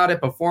Melissa about it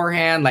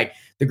beforehand, like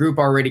the group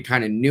already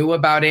kind of knew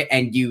about it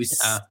and you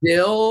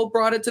still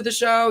brought it to the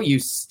show.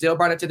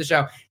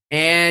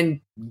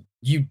 And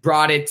you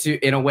brought it to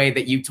in a way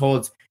that you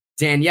told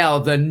Danielle,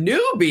 the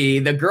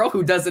newbie, the girl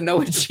who doesn't know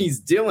what she's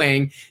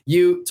doing,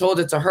 you told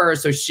it to her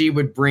so she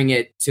would bring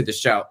it to the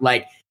show.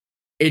 Like,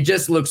 it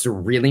just looks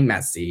really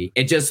messy.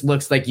 It just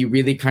looks like you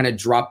really kind of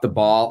dropped the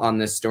ball on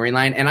this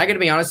storyline. And I got to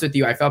be honest with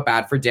you, I felt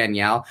bad for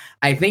Danielle.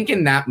 I think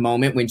in that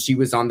moment when she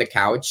was on the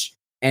couch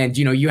and,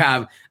 you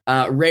have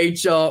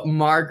Rachel,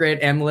 Margaret,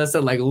 and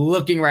Melissa like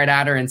looking right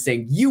at her and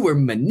saying, you were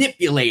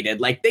manipulated.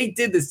 Like they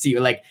did this to you.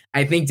 Like,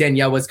 I think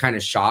Danielle was kind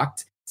of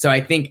shocked. So I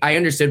think I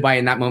understood why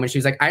in that moment she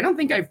was like, I don't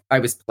think I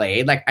was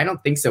played. Like, I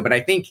don't think so. But I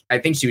think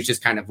she was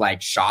just kind of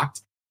like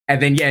shocked.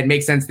 And then, yeah, it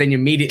makes sense. Then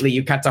immediately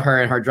you cut to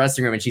her in her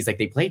dressing room and she's like,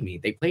 they played me.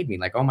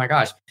 Like, oh my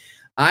gosh.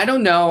 I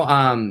don't know.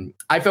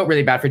 I felt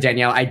really bad for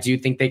Danielle. I do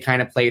think they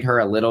kind of played her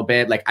a little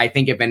bit. Like, I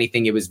think if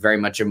anything, it was very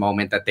much a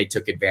moment that they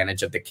took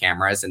advantage of the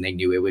cameras and they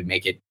knew it would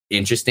make it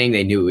interesting.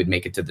 They knew it would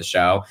make it to the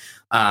show.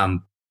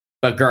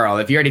 But girl,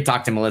 if you already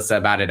talked to Melissa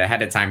about it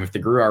ahead of time, if the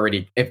group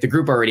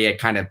already had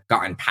kind of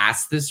gotten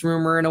past this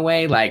rumor in a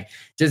way, like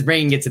just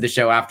bringing it to the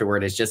show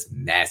afterward is just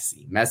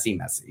messy.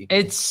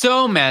 It's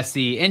so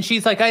messy. And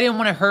she's like, I didn't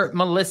want to hurt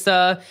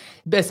Melissa,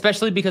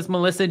 especially because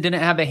Melissa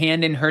didn't have a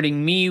hand in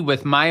hurting me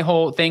with my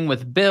whole thing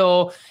with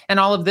Bill and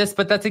all of this.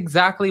 But that's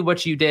exactly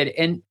what you did.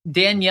 And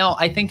Danielle,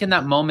 I think in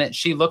that moment,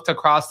 she looked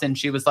across and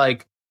she was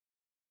like,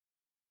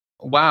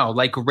 wow,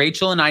 like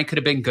Rachel and I could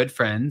have been good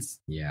friends.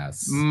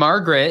 Yes.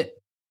 Margaret,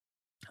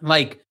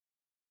 like,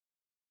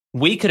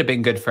 we could have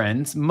been good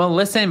friends.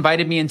 Melissa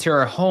invited me into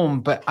her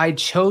home, but I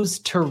chose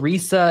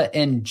Teresa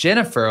and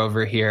Jennifer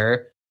over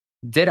here.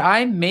 Did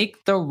I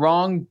make the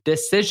wrong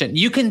decision?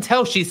 You can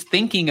tell she's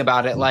thinking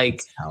about it.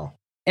 Like,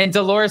 and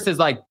Dolores is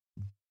like,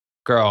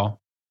 girl,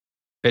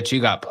 bitch,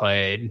 you got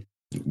played.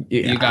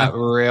 Yeah. You got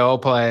real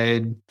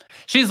played.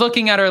 She's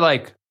looking at her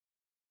like,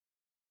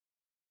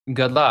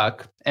 good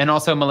luck. And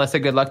also, Melissa,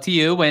 good luck to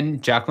you when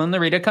Jacqueline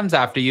Larita comes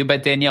after you.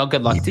 But Danielle,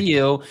 good luck to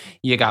you.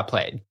 You got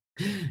played.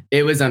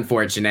 It was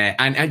unfortunate.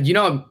 And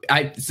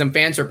some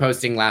fans were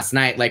posting last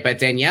night, like, but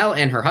Danielle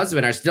and her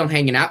husband are still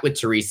hanging out with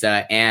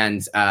Teresa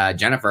and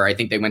Jennifer. I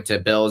think they went to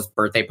Bill's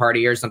birthday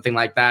party or something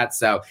like that.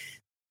 So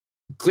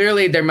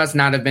clearly there must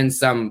not have been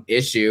some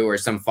issue or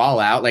some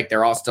fallout. Like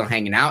they're all still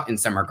hanging out in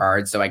some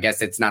regards. So I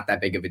guess it's not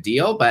that big of a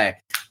deal. But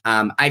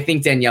I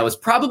think Danielle was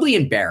probably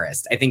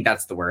embarrassed. I think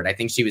that's the word. I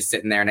think she was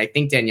sitting there and I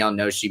think Danielle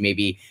knows she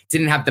maybe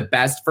didn't have the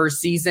best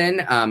first season.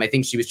 I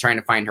think she was trying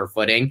to find her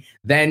footing.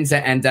 Then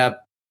to end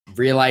up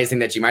realizing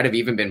that she might have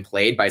even been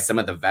played by some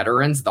of the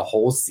veterans the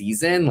whole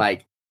season.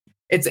 Like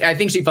I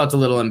think she felt a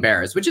little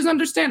embarrassed, which is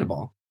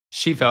understandable.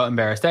 She felt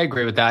embarrassed. I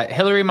agree with that.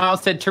 Hillary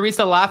Miles said,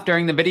 Teresa laughed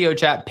during the video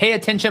chat. Pay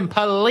attention,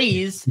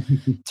 please.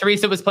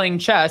 Teresa was playing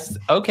chess.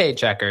 Okay,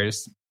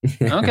 checkers.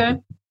 Okay.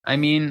 I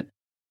mean,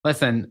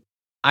 listen,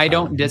 I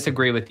don't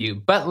disagree with you,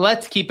 but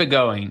let's keep it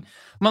going.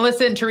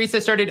 Melissa and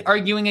Teresa started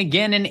arguing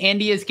again, and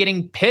Andy is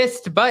getting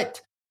pissed,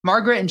 but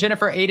Margaret and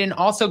Jennifer Aiden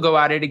also go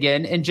at it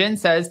again, and Jen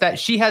says that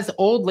she has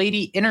old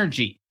lady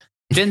energy.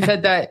 Jen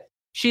said that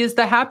she is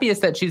the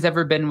happiest that she's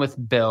ever been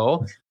with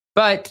Bill.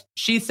 But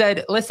she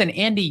said, listen,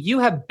 Andy, you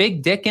have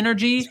big dick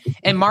energy.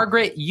 And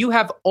Margaret, you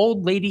have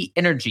old lady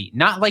energy.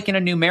 Not like in a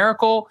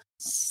numerical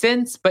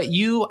sense, but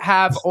you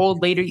have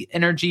old lady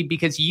energy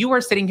because you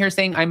are sitting here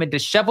saying I'm a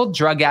disheveled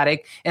drug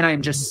addict and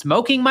I'm just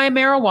smoking my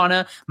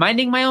marijuana,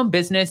 minding my own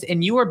business,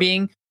 and you are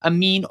being a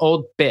mean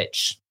old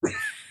bitch.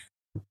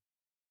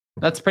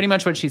 That's pretty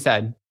much what she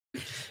said.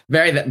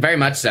 Very, very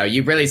much so.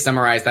 You really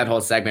summarized that whole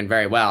segment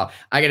very well.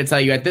 I got to tell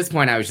you, at this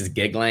point, I was just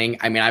giggling.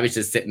 I mean, I was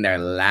just sitting there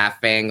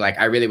laughing. Like,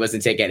 I really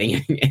wasn't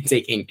taking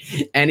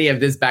any of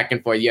this back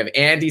and forth. You have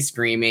Andy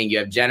screaming. You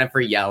have Jennifer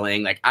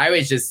yelling. Like, I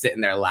was just sitting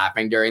there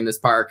laughing during this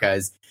part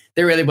because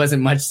there really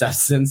wasn't much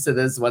substance to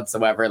this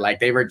whatsoever. Like,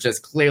 they were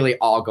just clearly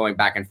all going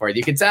back and forth.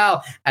 You could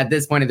tell at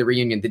this point of the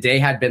reunion, the day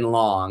had been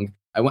long.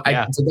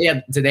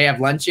 Did they have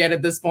lunch yet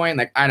at this point?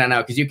 Like, I don't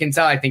know, because you can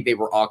tell I think they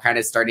were all kind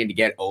of starting to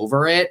get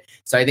over it.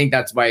 So I think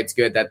that's why it's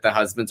good that the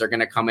husbands are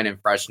going to come in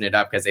and freshen it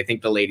up, because I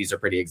think the ladies are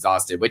pretty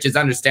exhausted, which is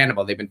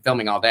understandable. They've been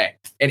filming all day.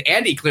 And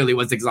Andy clearly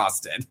was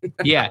exhausted.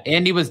 Yeah,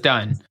 Andy was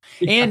done.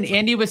 And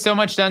Andy was so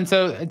much done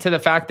so to the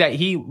fact that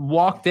he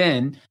walked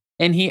in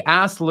and he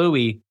asked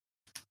Louis,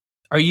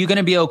 "Are you going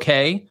to be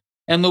okay?"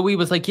 And Louis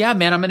was like, "Yeah,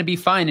 man, I'm going to be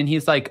fine." And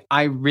he's like,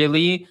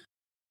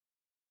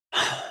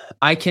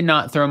 I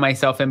cannot throw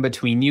myself in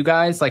between you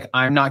guys. Like,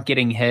 I'm not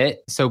getting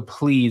hit. So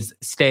please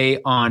stay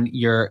on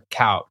your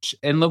couch.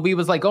 And Louis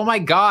was like, "Oh my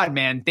God,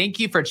 man, thank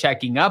you for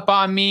checking up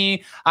on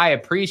me. I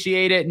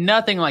appreciate it.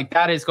 Nothing like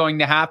that is going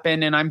to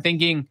happen." And I'm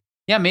thinking,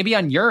 yeah, maybe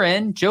on your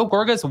end, Joe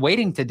Gorga's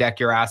waiting to deck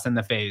your ass in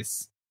the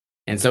face.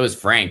 And so is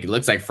Frank. It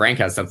looks like Frank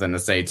has something to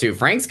say too.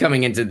 Frank's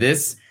coming into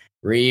this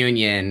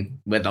reunion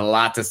with a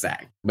lot to say.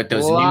 With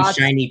those new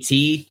shiny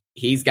teeth,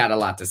 he's got a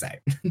lot to say.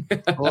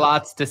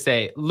 Lots to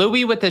say.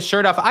 Louis with his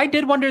shirt off. I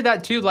did wonder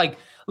that too. Like,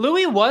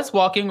 Louis was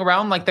walking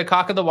around like the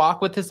cock of the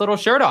walk with his little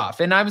shirt off.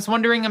 And I was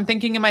wondering, I'm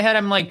thinking in my head,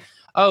 I'm like,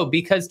 oh,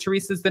 because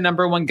Teresa's the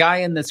number one guy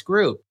in this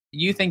group.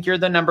 You think you're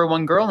the number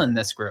one girl in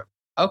this group.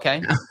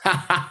 Okay.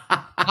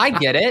 I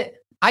get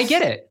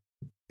it.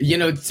 You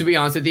know, to be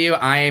honest with you,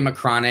 I am a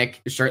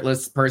chronic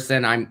shirtless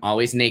person. I'm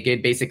always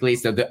naked, basically.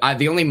 So the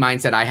only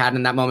mindset I had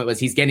in that moment was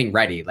he's getting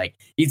ready. Like,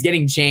 he's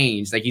getting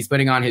changed. Like, he's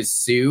putting on his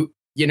suit,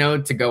 you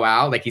know, to go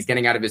out. Like, he's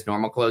getting out of his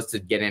normal clothes to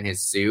get in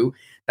his suit.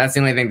 That's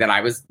the only thing that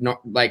I was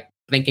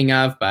thinking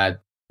of.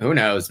 But who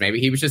knows?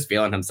 Maybe he was just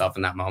feeling himself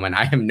in that moment.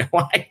 I have no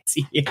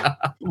idea.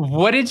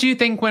 What did you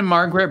think when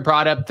Margaret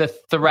brought up the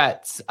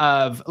threats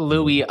of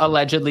Louis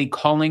allegedly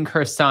calling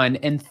her son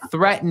and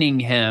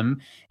threatening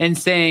him and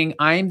saying,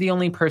 "I'm the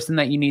only person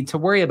that you need to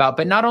worry about"?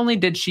 But not only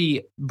did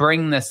she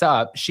bring this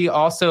up, she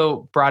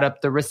also brought up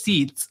the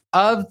receipts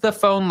of the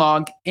phone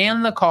log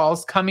and the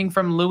calls coming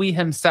from Louis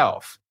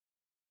himself.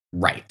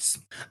 Right.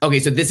 Okay,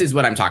 so this is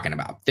what I'm talking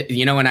about.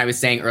 You know, when I was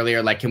saying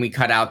earlier, like, can we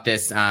cut out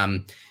this...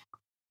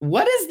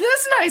 What is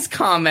this nice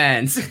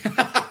comment?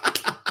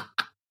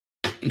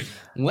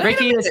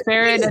 Ricky is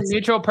fair and a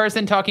neutral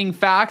person talking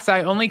facts.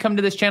 I only come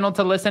to this channel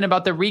to listen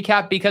about the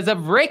recap because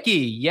of Ricky.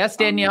 Yes,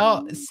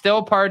 Danielle,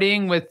 still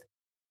partying with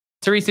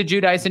Teresa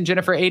Giudice and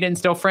Jennifer Aiden,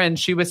 still friends.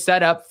 She was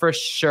set up for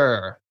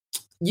sure.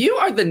 You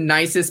are the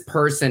nicest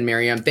person,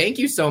 Miriam. Thank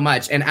you so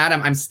much. And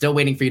Adam, I'm still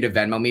waiting for you to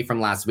Venmo me from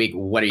last week.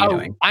 What are you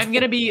doing? I'm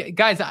going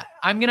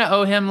to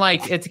owe him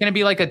it's going to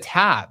be like a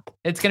tab.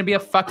 It's going to be a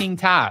fucking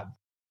tab.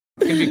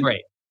 It's going to be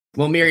great.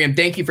 Well, Miriam,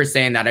 thank you for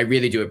saying that. I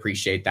really do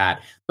appreciate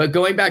that. But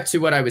going back to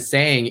what I was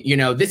saying, you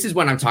know, this is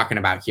what I'm talking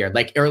about here.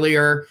 Like,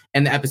 earlier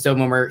in the episode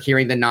when we're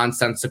hearing the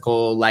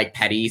nonsensical, like,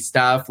 petty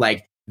stuff,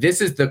 like,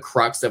 this is the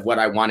crux of what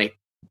I want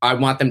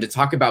them to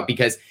talk about.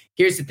 Because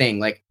here's the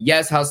thing, like,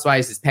 yes,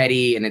 Housewives is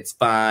petty and it's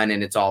fun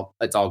and it's all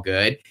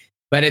good.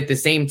 But at the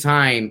same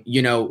time,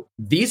 you know,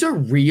 these are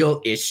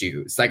real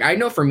issues. Like, I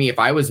know for me, if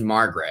I was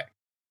Margaret,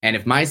 and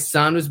if my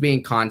son was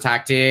being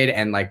contacted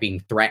and like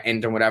being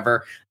threatened or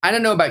whatever, I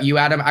don't know about you,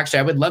 Adam. Actually,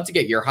 I would love to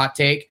get your hot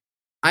take.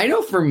 I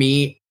know for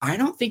me, I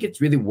don't think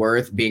it's really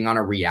worth being on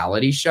a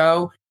reality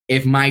show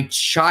if my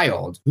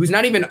child, who's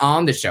not even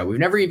on the show, we've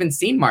never even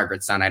seen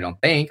Margaret's son, I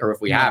don't think, or if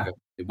we have,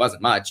 it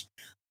wasn't much.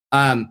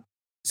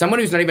 Someone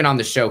who's not even on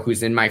the show,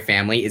 who's in my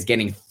family, is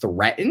getting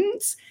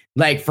threatened.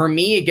 Like, for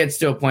me, it gets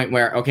to a point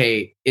where,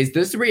 okay, is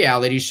this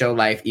reality show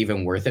life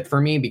even worth it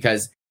for me?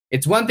 Because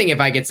it's one thing if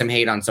I get some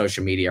hate on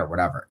social media or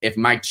whatever. If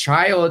my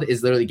child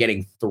is literally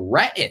getting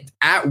threatened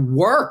at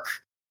work,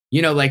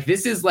 you know, like,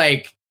 this is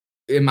like,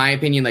 in my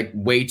opinion, like,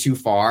 way too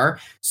far.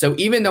 So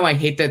even though I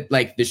hate that,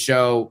 like, the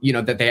show, you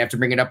know, that they have to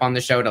bring it up on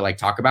the show to like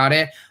talk about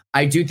it,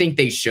 I do think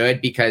they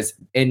should, because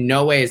in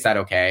no way is that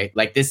okay.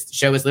 Like, this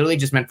show is literally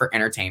just meant for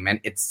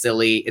entertainment. It's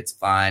silly. It's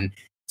fun.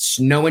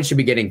 No one should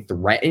be getting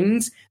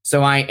threatened.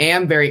 So I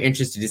am very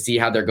interested to see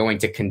how they're going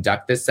to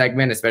conduct this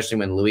segment, especially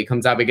when Louis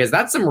comes out, because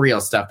that's some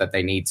real stuff that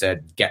they need to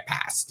get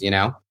past, you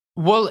know?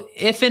 Well,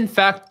 if in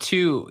fact,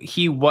 too,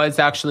 he was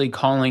actually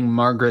calling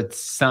Margaret's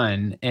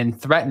son and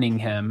threatening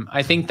him,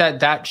 I think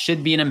that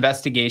should be an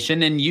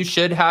investigation, and you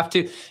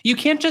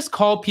can't just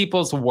call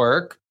people's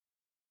work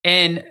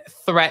and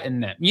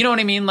threaten them. You know what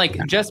I mean? Like,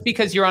 just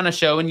because you're on a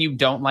show and you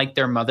don't like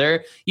their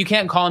mother, you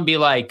can't call and be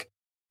like,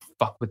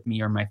 "Fuck with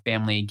me or my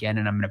family again,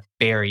 and I'm going to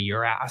bury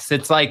your ass."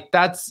 It's like,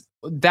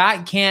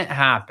 that can't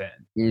happen.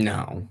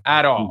 No.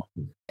 At all.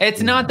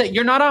 It's not that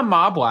you're not on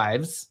Mob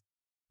Wives.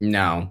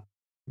 No.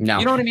 No.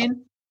 You know what I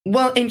mean?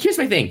 Well, and here's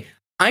my thing.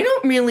 I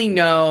don't really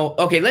know.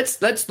 Okay,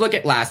 let's look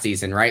at last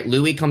season, right?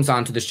 Louis comes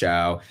onto the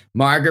show.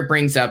 Margaret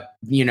brings up,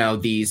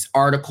 these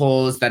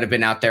articles that have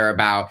been out there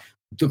about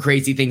the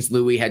crazy things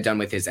Louis had done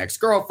with his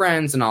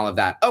ex-girlfriends and all of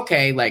that.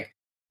 Okay, like,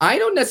 I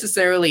don't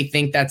necessarily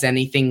think that's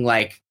anything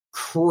like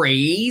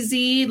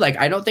crazy. Like,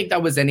 I don't think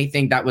that was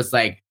anything that was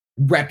like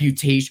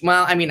reputation.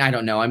 Well, I mean, I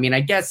don't know. I mean, I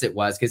guess it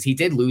was because he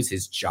did lose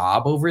his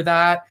job over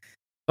that.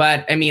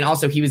 But I mean,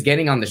 also he was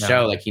getting on the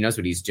show, like he knows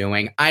what he's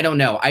doing. I don't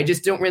know. I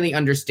just don't really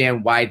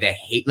understand why the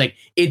hate, like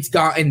it's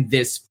gotten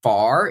this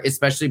far,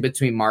 especially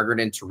between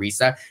Margaret and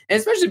Teresa, and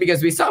especially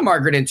because we saw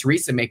Margaret and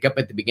Teresa make up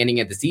at the beginning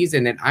of the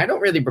season, and I don't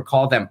really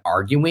recall them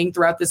arguing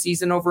throughout the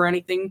season over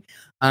anything.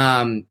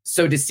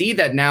 So to see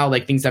that now,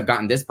 like things have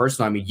gotten this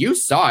personal. I mean, you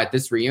saw at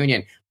this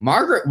reunion,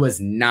 Margaret was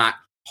not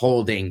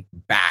holding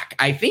back.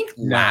 I think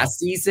last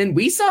season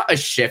we saw a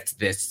shift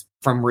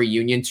from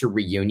reunion to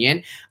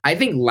reunion. I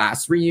think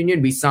last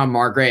reunion, we saw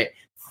Margaret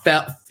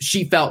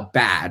felt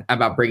bad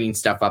about bringing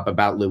stuff up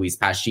about Louis'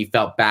 past. She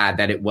felt bad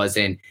that it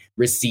wasn't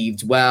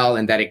received well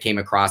and that it came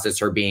across as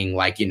her being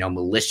like,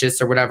 malicious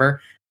or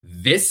whatever.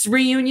 This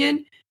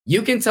reunion,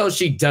 you can tell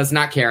she does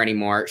not care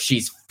anymore.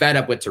 She's fed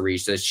up with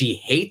Teresa. She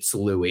hates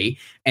Louis,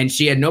 and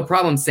she had no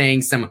problem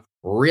saying some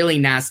really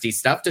nasty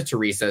stuff to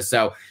Teresa.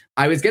 So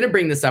I was going to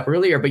bring this up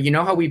earlier, but you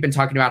know how we've been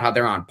talking about how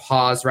they're on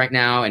pause right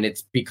now, and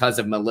it's because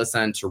of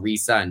Melissa and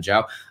Teresa and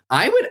Joe.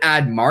 I would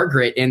add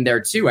Margaret in there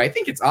too. I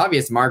think it's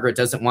obvious Margaret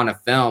doesn't want to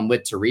film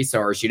with Teresa,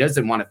 or she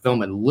doesn't want to film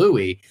with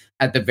Louis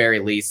at the very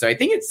least. So I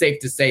think it's safe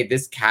to say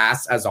this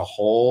cast as a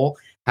whole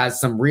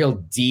has some real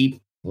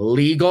deep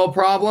legal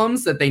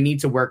problems that they need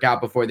to work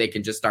out before they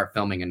can just start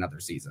filming another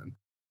season.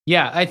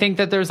 Yeah, I think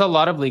that there's a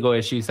lot of legal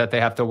issues that they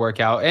have to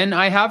work out. And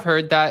I have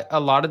heard that a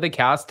lot of the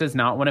cast does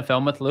not want to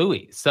film with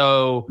Louis.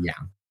 So, yeah.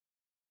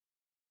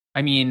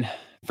 I mean,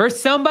 for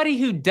somebody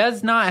who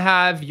does not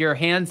have your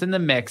hands in the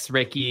mix,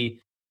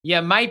 Ricky,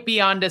 you might be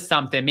onto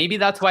something. Maybe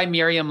that's why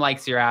Miriam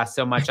likes your ass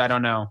so much. I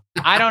don't know.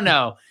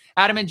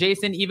 Adam and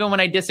Jason, even when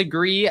I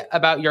disagree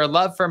about your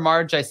love for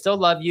Marge, I still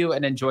love you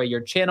and enjoy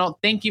your channel.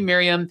 Thank you,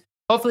 Miriam.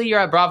 Hopefully you're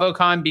at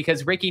BravoCon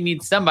because Ricky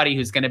needs somebody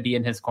who's going to be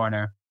in his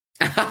corner.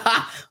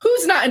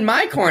 Who's not in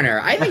my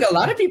corner? I think a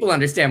lot of people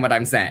understand what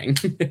I'm saying.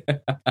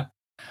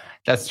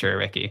 That's true,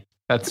 Ricky.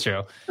 That's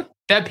true.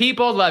 The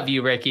people love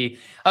you, Ricky.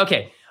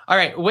 Okay. All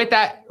right. With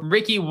that,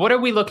 Ricky, what are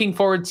we looking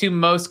forward to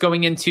most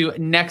going into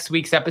next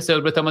week's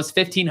episode with almost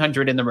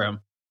 1,500 in the room?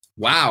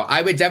 Wow.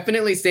 I would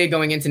definitely say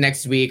going into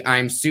next week,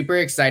 I'm super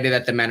excited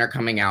that the men are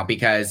coming out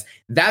because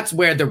that's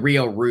where the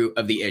real root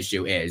of the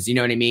issue is. You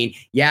know what I mean?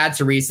 Yeah,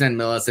 Teresa and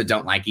Melissa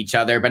don't like each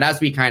other, but as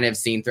we kind of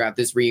seen throughout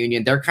this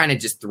reunion, they're kind of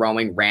just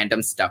throwing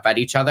random stuff at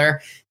each other.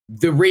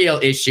 The real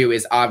issue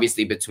is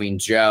obviously between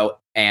Joe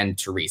and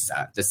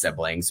Teresa, the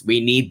siblings.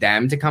 We need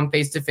them to come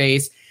face to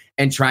face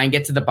and try and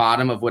get to the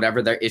bottom of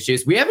whatever their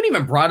issues. We haven't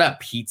even brought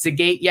up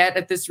Pizzagate yet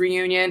at this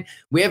reunion.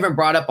 We haven't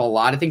brought up a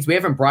lot of things. We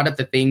haven't brought up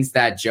the things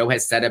that Joe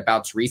has said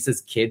about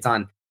Teresa's kids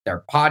on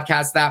their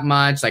podcast that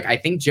much. Like, I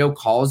think Joe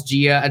calls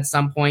Gia at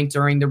some point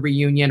during the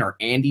reunion, or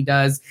Andy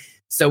does.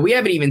 So we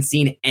haven't even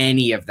seen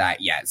any of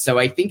that yet. So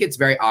I think it's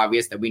very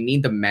obvious that we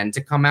need the men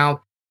to come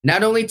out,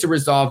 not only to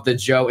resolve the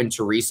Joe and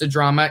Teresa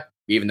drama,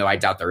 even though I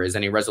doubt there is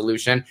any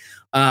resolution.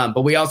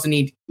 But we also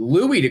need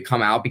Louis to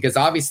come out because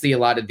obviously a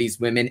lot of these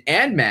women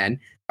and men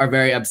are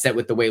very upset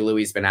with the way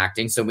Louis has been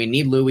acting. So we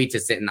need Louis to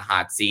sit in the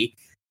hot seat.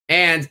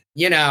 And,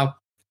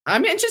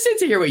 I'm interested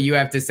to hear what you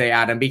have to say,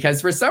 Adam,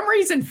 because for some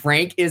reason,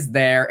 Frank is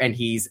there and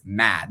he's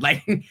mad.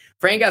 Like,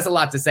 Frank has a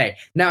lot to say.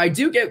 Now, I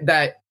do get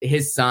that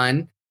his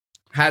son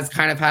has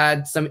kind of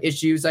had some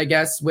issues, I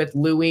guess, with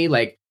Louis.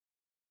 Like,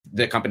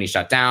 the company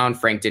shut down.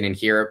 Frankie didn't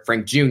hear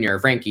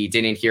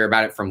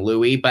about it from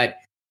Louis. But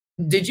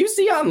did you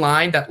see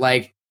online that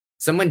like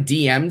someone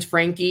DM'd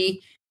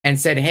Frankie and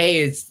said, hey,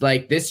 is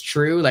like this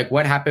true? Like,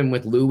 what happened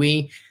with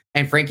Louis?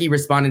 And Frankie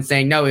responded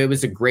saying, no, it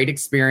was a great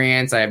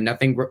experience. I have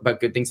nothing but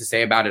good things to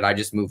say about it. I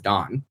just moved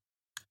on.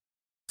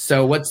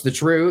 So what's the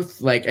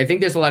truth? Like, I think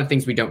there's a lot of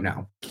things we don't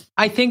know.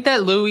 I think that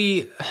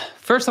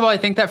first of all, I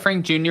think that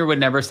Frank Jr. would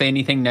never say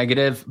anything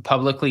negative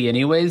publicly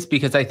anyways,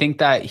 because I think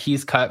that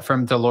he's cut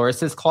from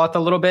Dolores's cloth a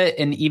little bit.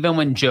 And even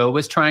when Joe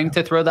was trying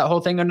to throw that whole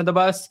thing under the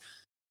bus,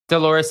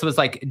 Dolores was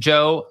like,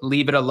 Joe,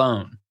 leave it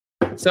alone.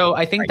 So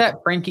I think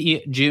that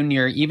Frankie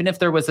Jr., even if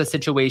there was a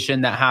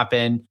situation that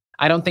happened,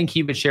 I don't think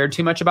he would share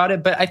too much about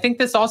it. But I think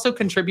this also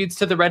contributes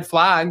to the red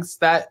flags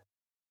that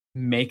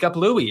make up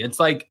Louis. It's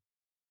like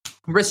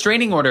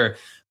restraining order,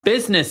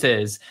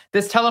 businesses,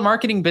 this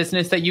telemarketing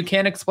business that you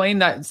can't explain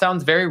that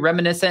sounds very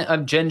reminiscent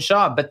of Jen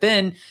Shaw. But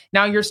then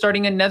now you're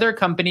starting another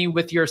company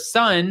with your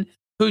son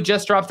who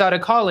just dropped out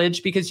of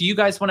college because you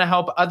guys want to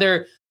help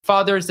other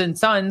fathers and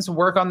sons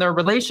work on their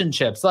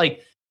relationships.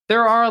 Like,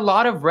 there are a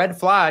lot of red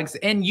flags,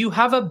 and you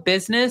have a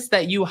business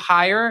that you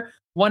hire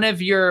one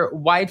of your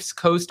wife's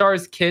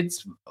co-stars'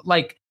 kids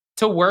like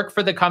to work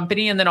for the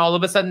company, and then all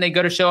of a sudden they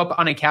go to show up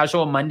on a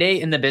casual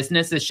Monday and the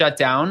business is shut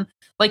down.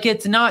 Like,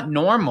 it's not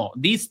normal.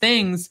 These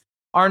things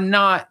are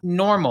not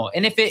normal.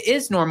 And if it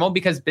is normal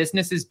because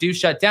businesses do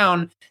shut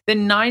down,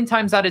 then 9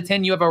 times out of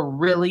 10, you have a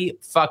really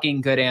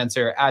fucking good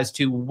answer as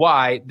to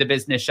why the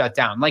business shut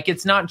down. Like,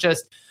 it's not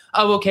just,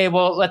 oh, okay,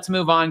 well, let's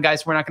move on,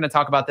 guys. We're not going to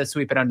talk about this,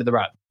 sweep it under the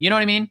rug. You know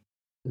what I mean?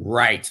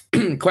 Right.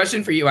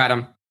 Question for you,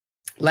 Adam.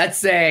 Let's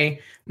say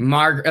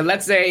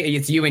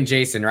it's you and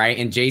Jason, right?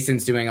 And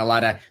Jason's doing a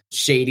lot of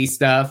shady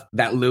stuff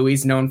that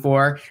Louis known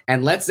for.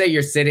 And let's say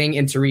you're sitting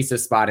in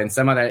Teresa's spot and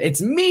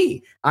it's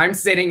me. I'm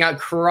sitting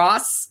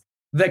across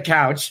the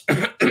couch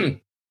and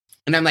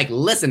I'm like,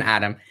 listen,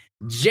 Adam,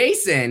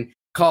 Jason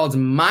called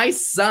my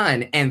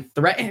son and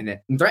threatened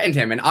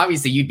him. And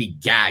obviously you'd be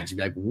gagged. You'd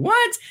be like,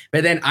 what?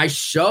 But then I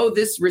show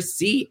this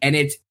receipt and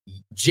it's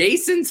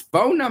Jason's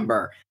phone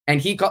number. And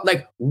he called,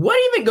 like, what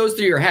even goes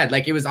through your head?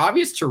 Like, it was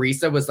obvious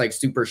Teresa was like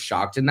super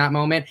shocked in that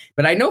moment.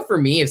 But I know for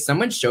me, if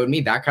someone showed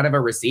me that kind of a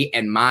receipt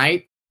and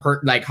my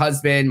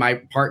husband, my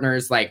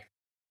partner's like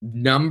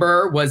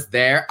number was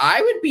there,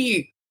 I would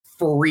be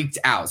freaked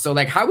out. So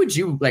like, how would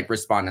you like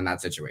respond in that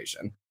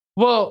situation?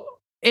 Well,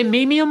 it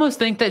made me almost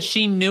think that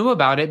she knew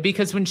about it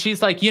because when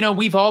she's like,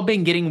 we've all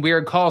been getting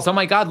weird calls. Oh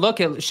my God,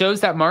 look, it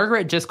shows that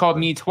Margaret just called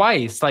me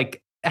twice.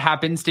 Like,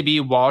 happens to be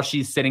while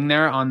she's sitting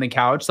there on the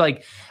couch.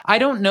 Like, I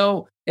don't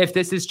know if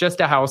this is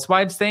just a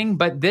Housewives thing,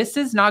 but this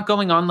is not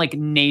going on like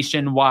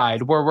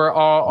nationwide where we're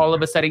all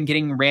of a sudden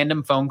getting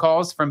random phone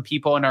calls from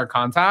people in our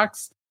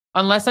contacts.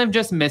 Unless I'm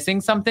just missing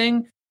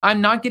something,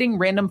 I'm not getting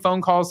random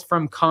phone calls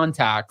from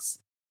contacts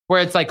where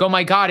it's like, oh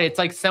my God, it's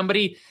like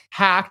somebody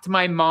hacked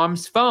my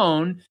mom's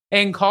phone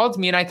and called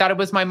me and I thought it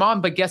was my mom,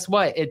 but guess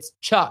what? It's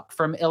Chuck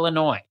from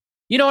Illinois.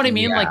 You know what I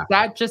mean? Yeah. Like,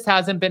 that just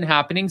hasn't been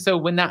happening. So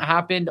when that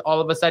happened all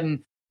of a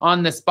sudden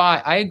on the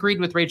spot, I agreed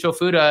with Rachel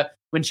Fuda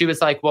when she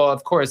was like, well,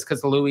 of course,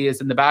 because Louis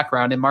is in the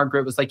background. And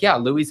Margaret was like, yeah,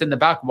 Louis is in the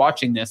back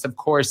watching this. Of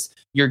course,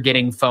 you're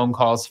getting phone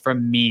calls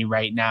from me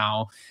right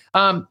now.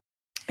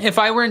 If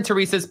I were in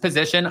Teresa's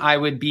position, I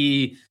would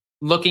be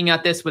looking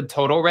at this with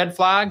total red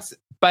flags,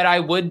 but I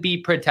would be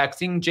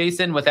protecting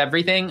Jason with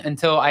everything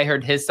until I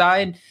heard his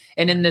side.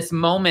 And in this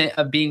moment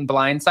of being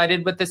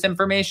blindsided with this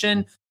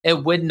information,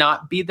 it would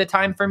not be the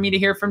time for me to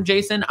hear from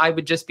Jason. I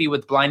would just be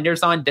with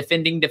blinders on,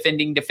 defending,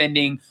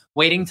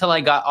 waiting till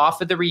I got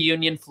off of the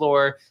reunion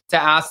floor to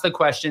ask the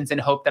questions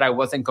and hope that I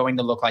wasn't going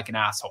to look like an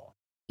asshole.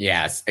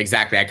 Yes,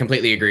 exactly. I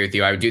completely agree with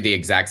you. I would do the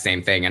exact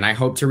same thing. And I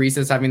hope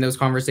Teresa's having those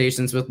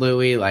conversations with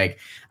Louis. Like,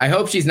 I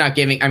hope she's not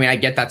giving, I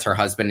get that's her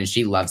husband and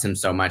she loves him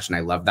so much and I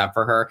love that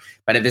for her.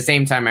 But at the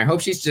same time, I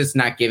hope she's just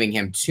not giving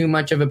him too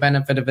much of a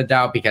benefit of a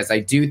doubt because I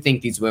do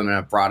think these women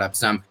have brought up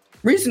some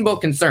reasonable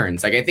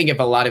concerns. Like, I think if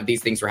a lot of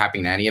these things were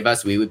happening to any of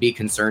us, we would be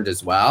concerned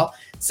as well.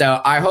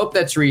 So I hope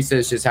that Teresa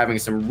is just having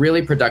some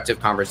really productive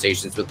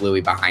conversations with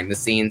Louis behind the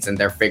scenes and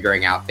they're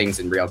figuring out things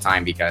in real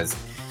time because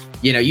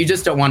you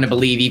just don't want to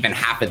believe even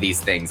half of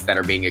these things that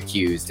are being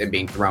accused and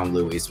being thrown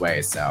Louis'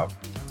 way. So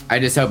I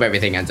just hope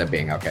everything ends up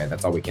being okay.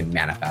 That's all we can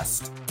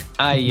manifest.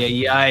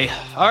 Ay.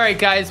 All right,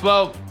 guys.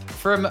 Well,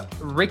 from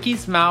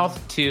Ricky's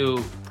mouth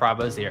to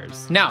Bravo's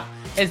ears. Now,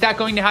 is that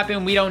going to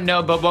happen? We don't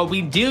know. But what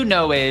we do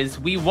know is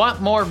we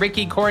want more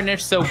Ricky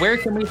Cornish. So where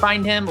can we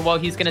find him? Well,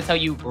 he's going to tell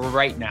you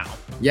right now.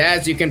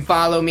 Yes, you can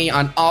follow me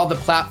on all the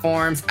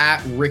platforms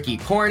at Ricky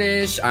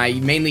Cornish. I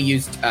mainly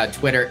use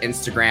Twitter,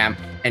 Instagram,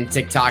 and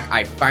TikTok.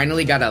 I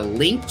finally got a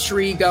link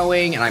tree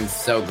going, and I'm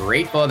so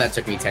grateful. That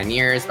took me 10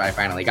 years, but I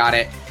finally got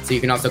it. So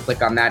you can also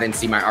click on that and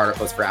see my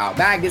articles for Out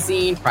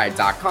Magazine,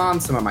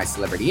 Pride.com, some of my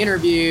celebrity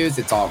interviews.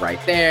 It's all right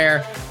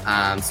there.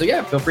 So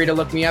yeah, feel free to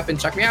look me up and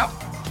check me out.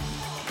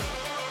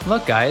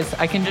 Look, guys,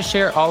 I can just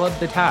share all of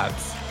the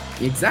tabs.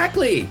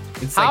 Exactly.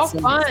 It's How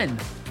fun.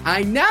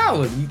 I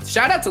know.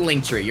 Shout out to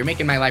Linktree. You're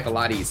making my life a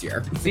lot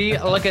easier. See,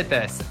 look at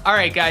this. All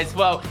right, guys.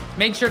 Well,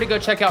 make sure to go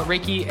check out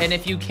Ricky. And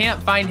if you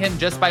can't find him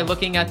just by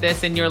looking at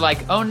this and you're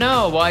like, oh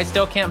no, well, I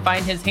still can't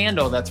find his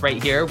handle. That's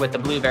right here with the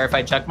blue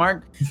verified check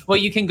mark. Well,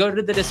 you can go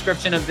to the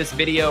description of this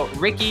video.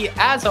 Ricky,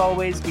 as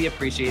always, we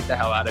appreciate the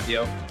hell out of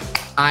you.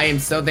 I am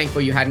so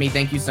thankful you had me.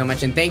 Thank you so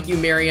much. And thank you,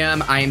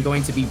 Miriam. I am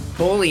going to be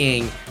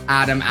bullying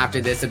Adam after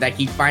this so that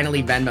he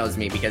finally Venmos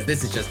me because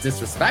this is just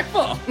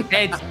disrespectful.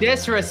 It's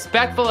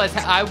disrespectful as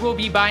I will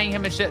be buying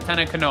him a shit ton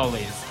of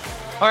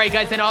cannolis. All right,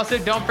 guys. And also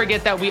don't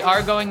forget that we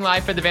are going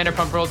live for the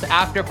Vanderpump Rules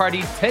after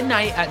party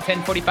tonight at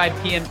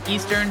 10:45 p.m.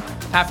 Eastern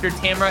after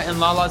Tamra and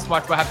Lala's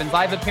Watch What Happens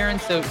Live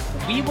appearance. So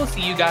we will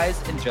see you guys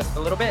in just a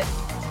little bit.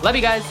 Love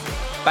you guys.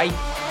 Bye.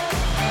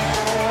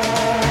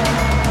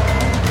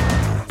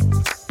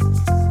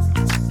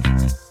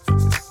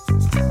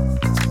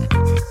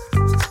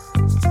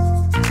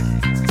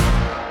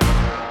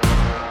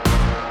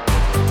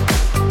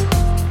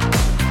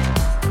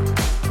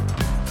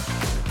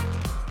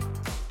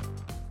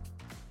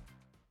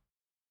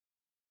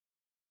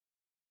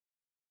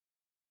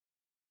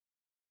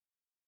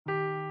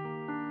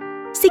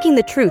 Seeking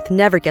the truth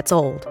never gets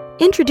old.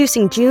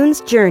 Introducing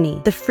June's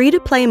Journey, the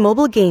free-to-play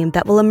mobile game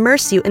that will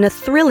immerse you in a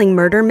thrilling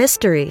murder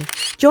mystery.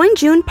 Join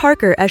June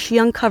Parker as she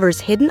uncovers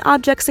hidden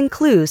objects and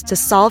clues to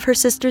solve her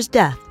sister's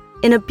death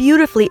in a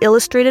beautifully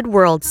illustrated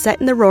world set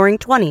in the Roaring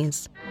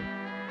 '20s.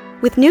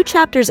 With new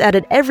chapters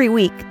added every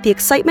week, the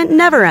excitement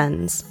never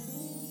ends.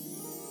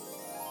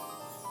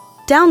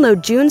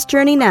 Download June's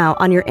Journey now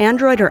on your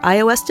Android or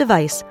iOS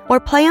device, or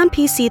play on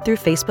PC through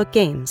Facebook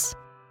Games.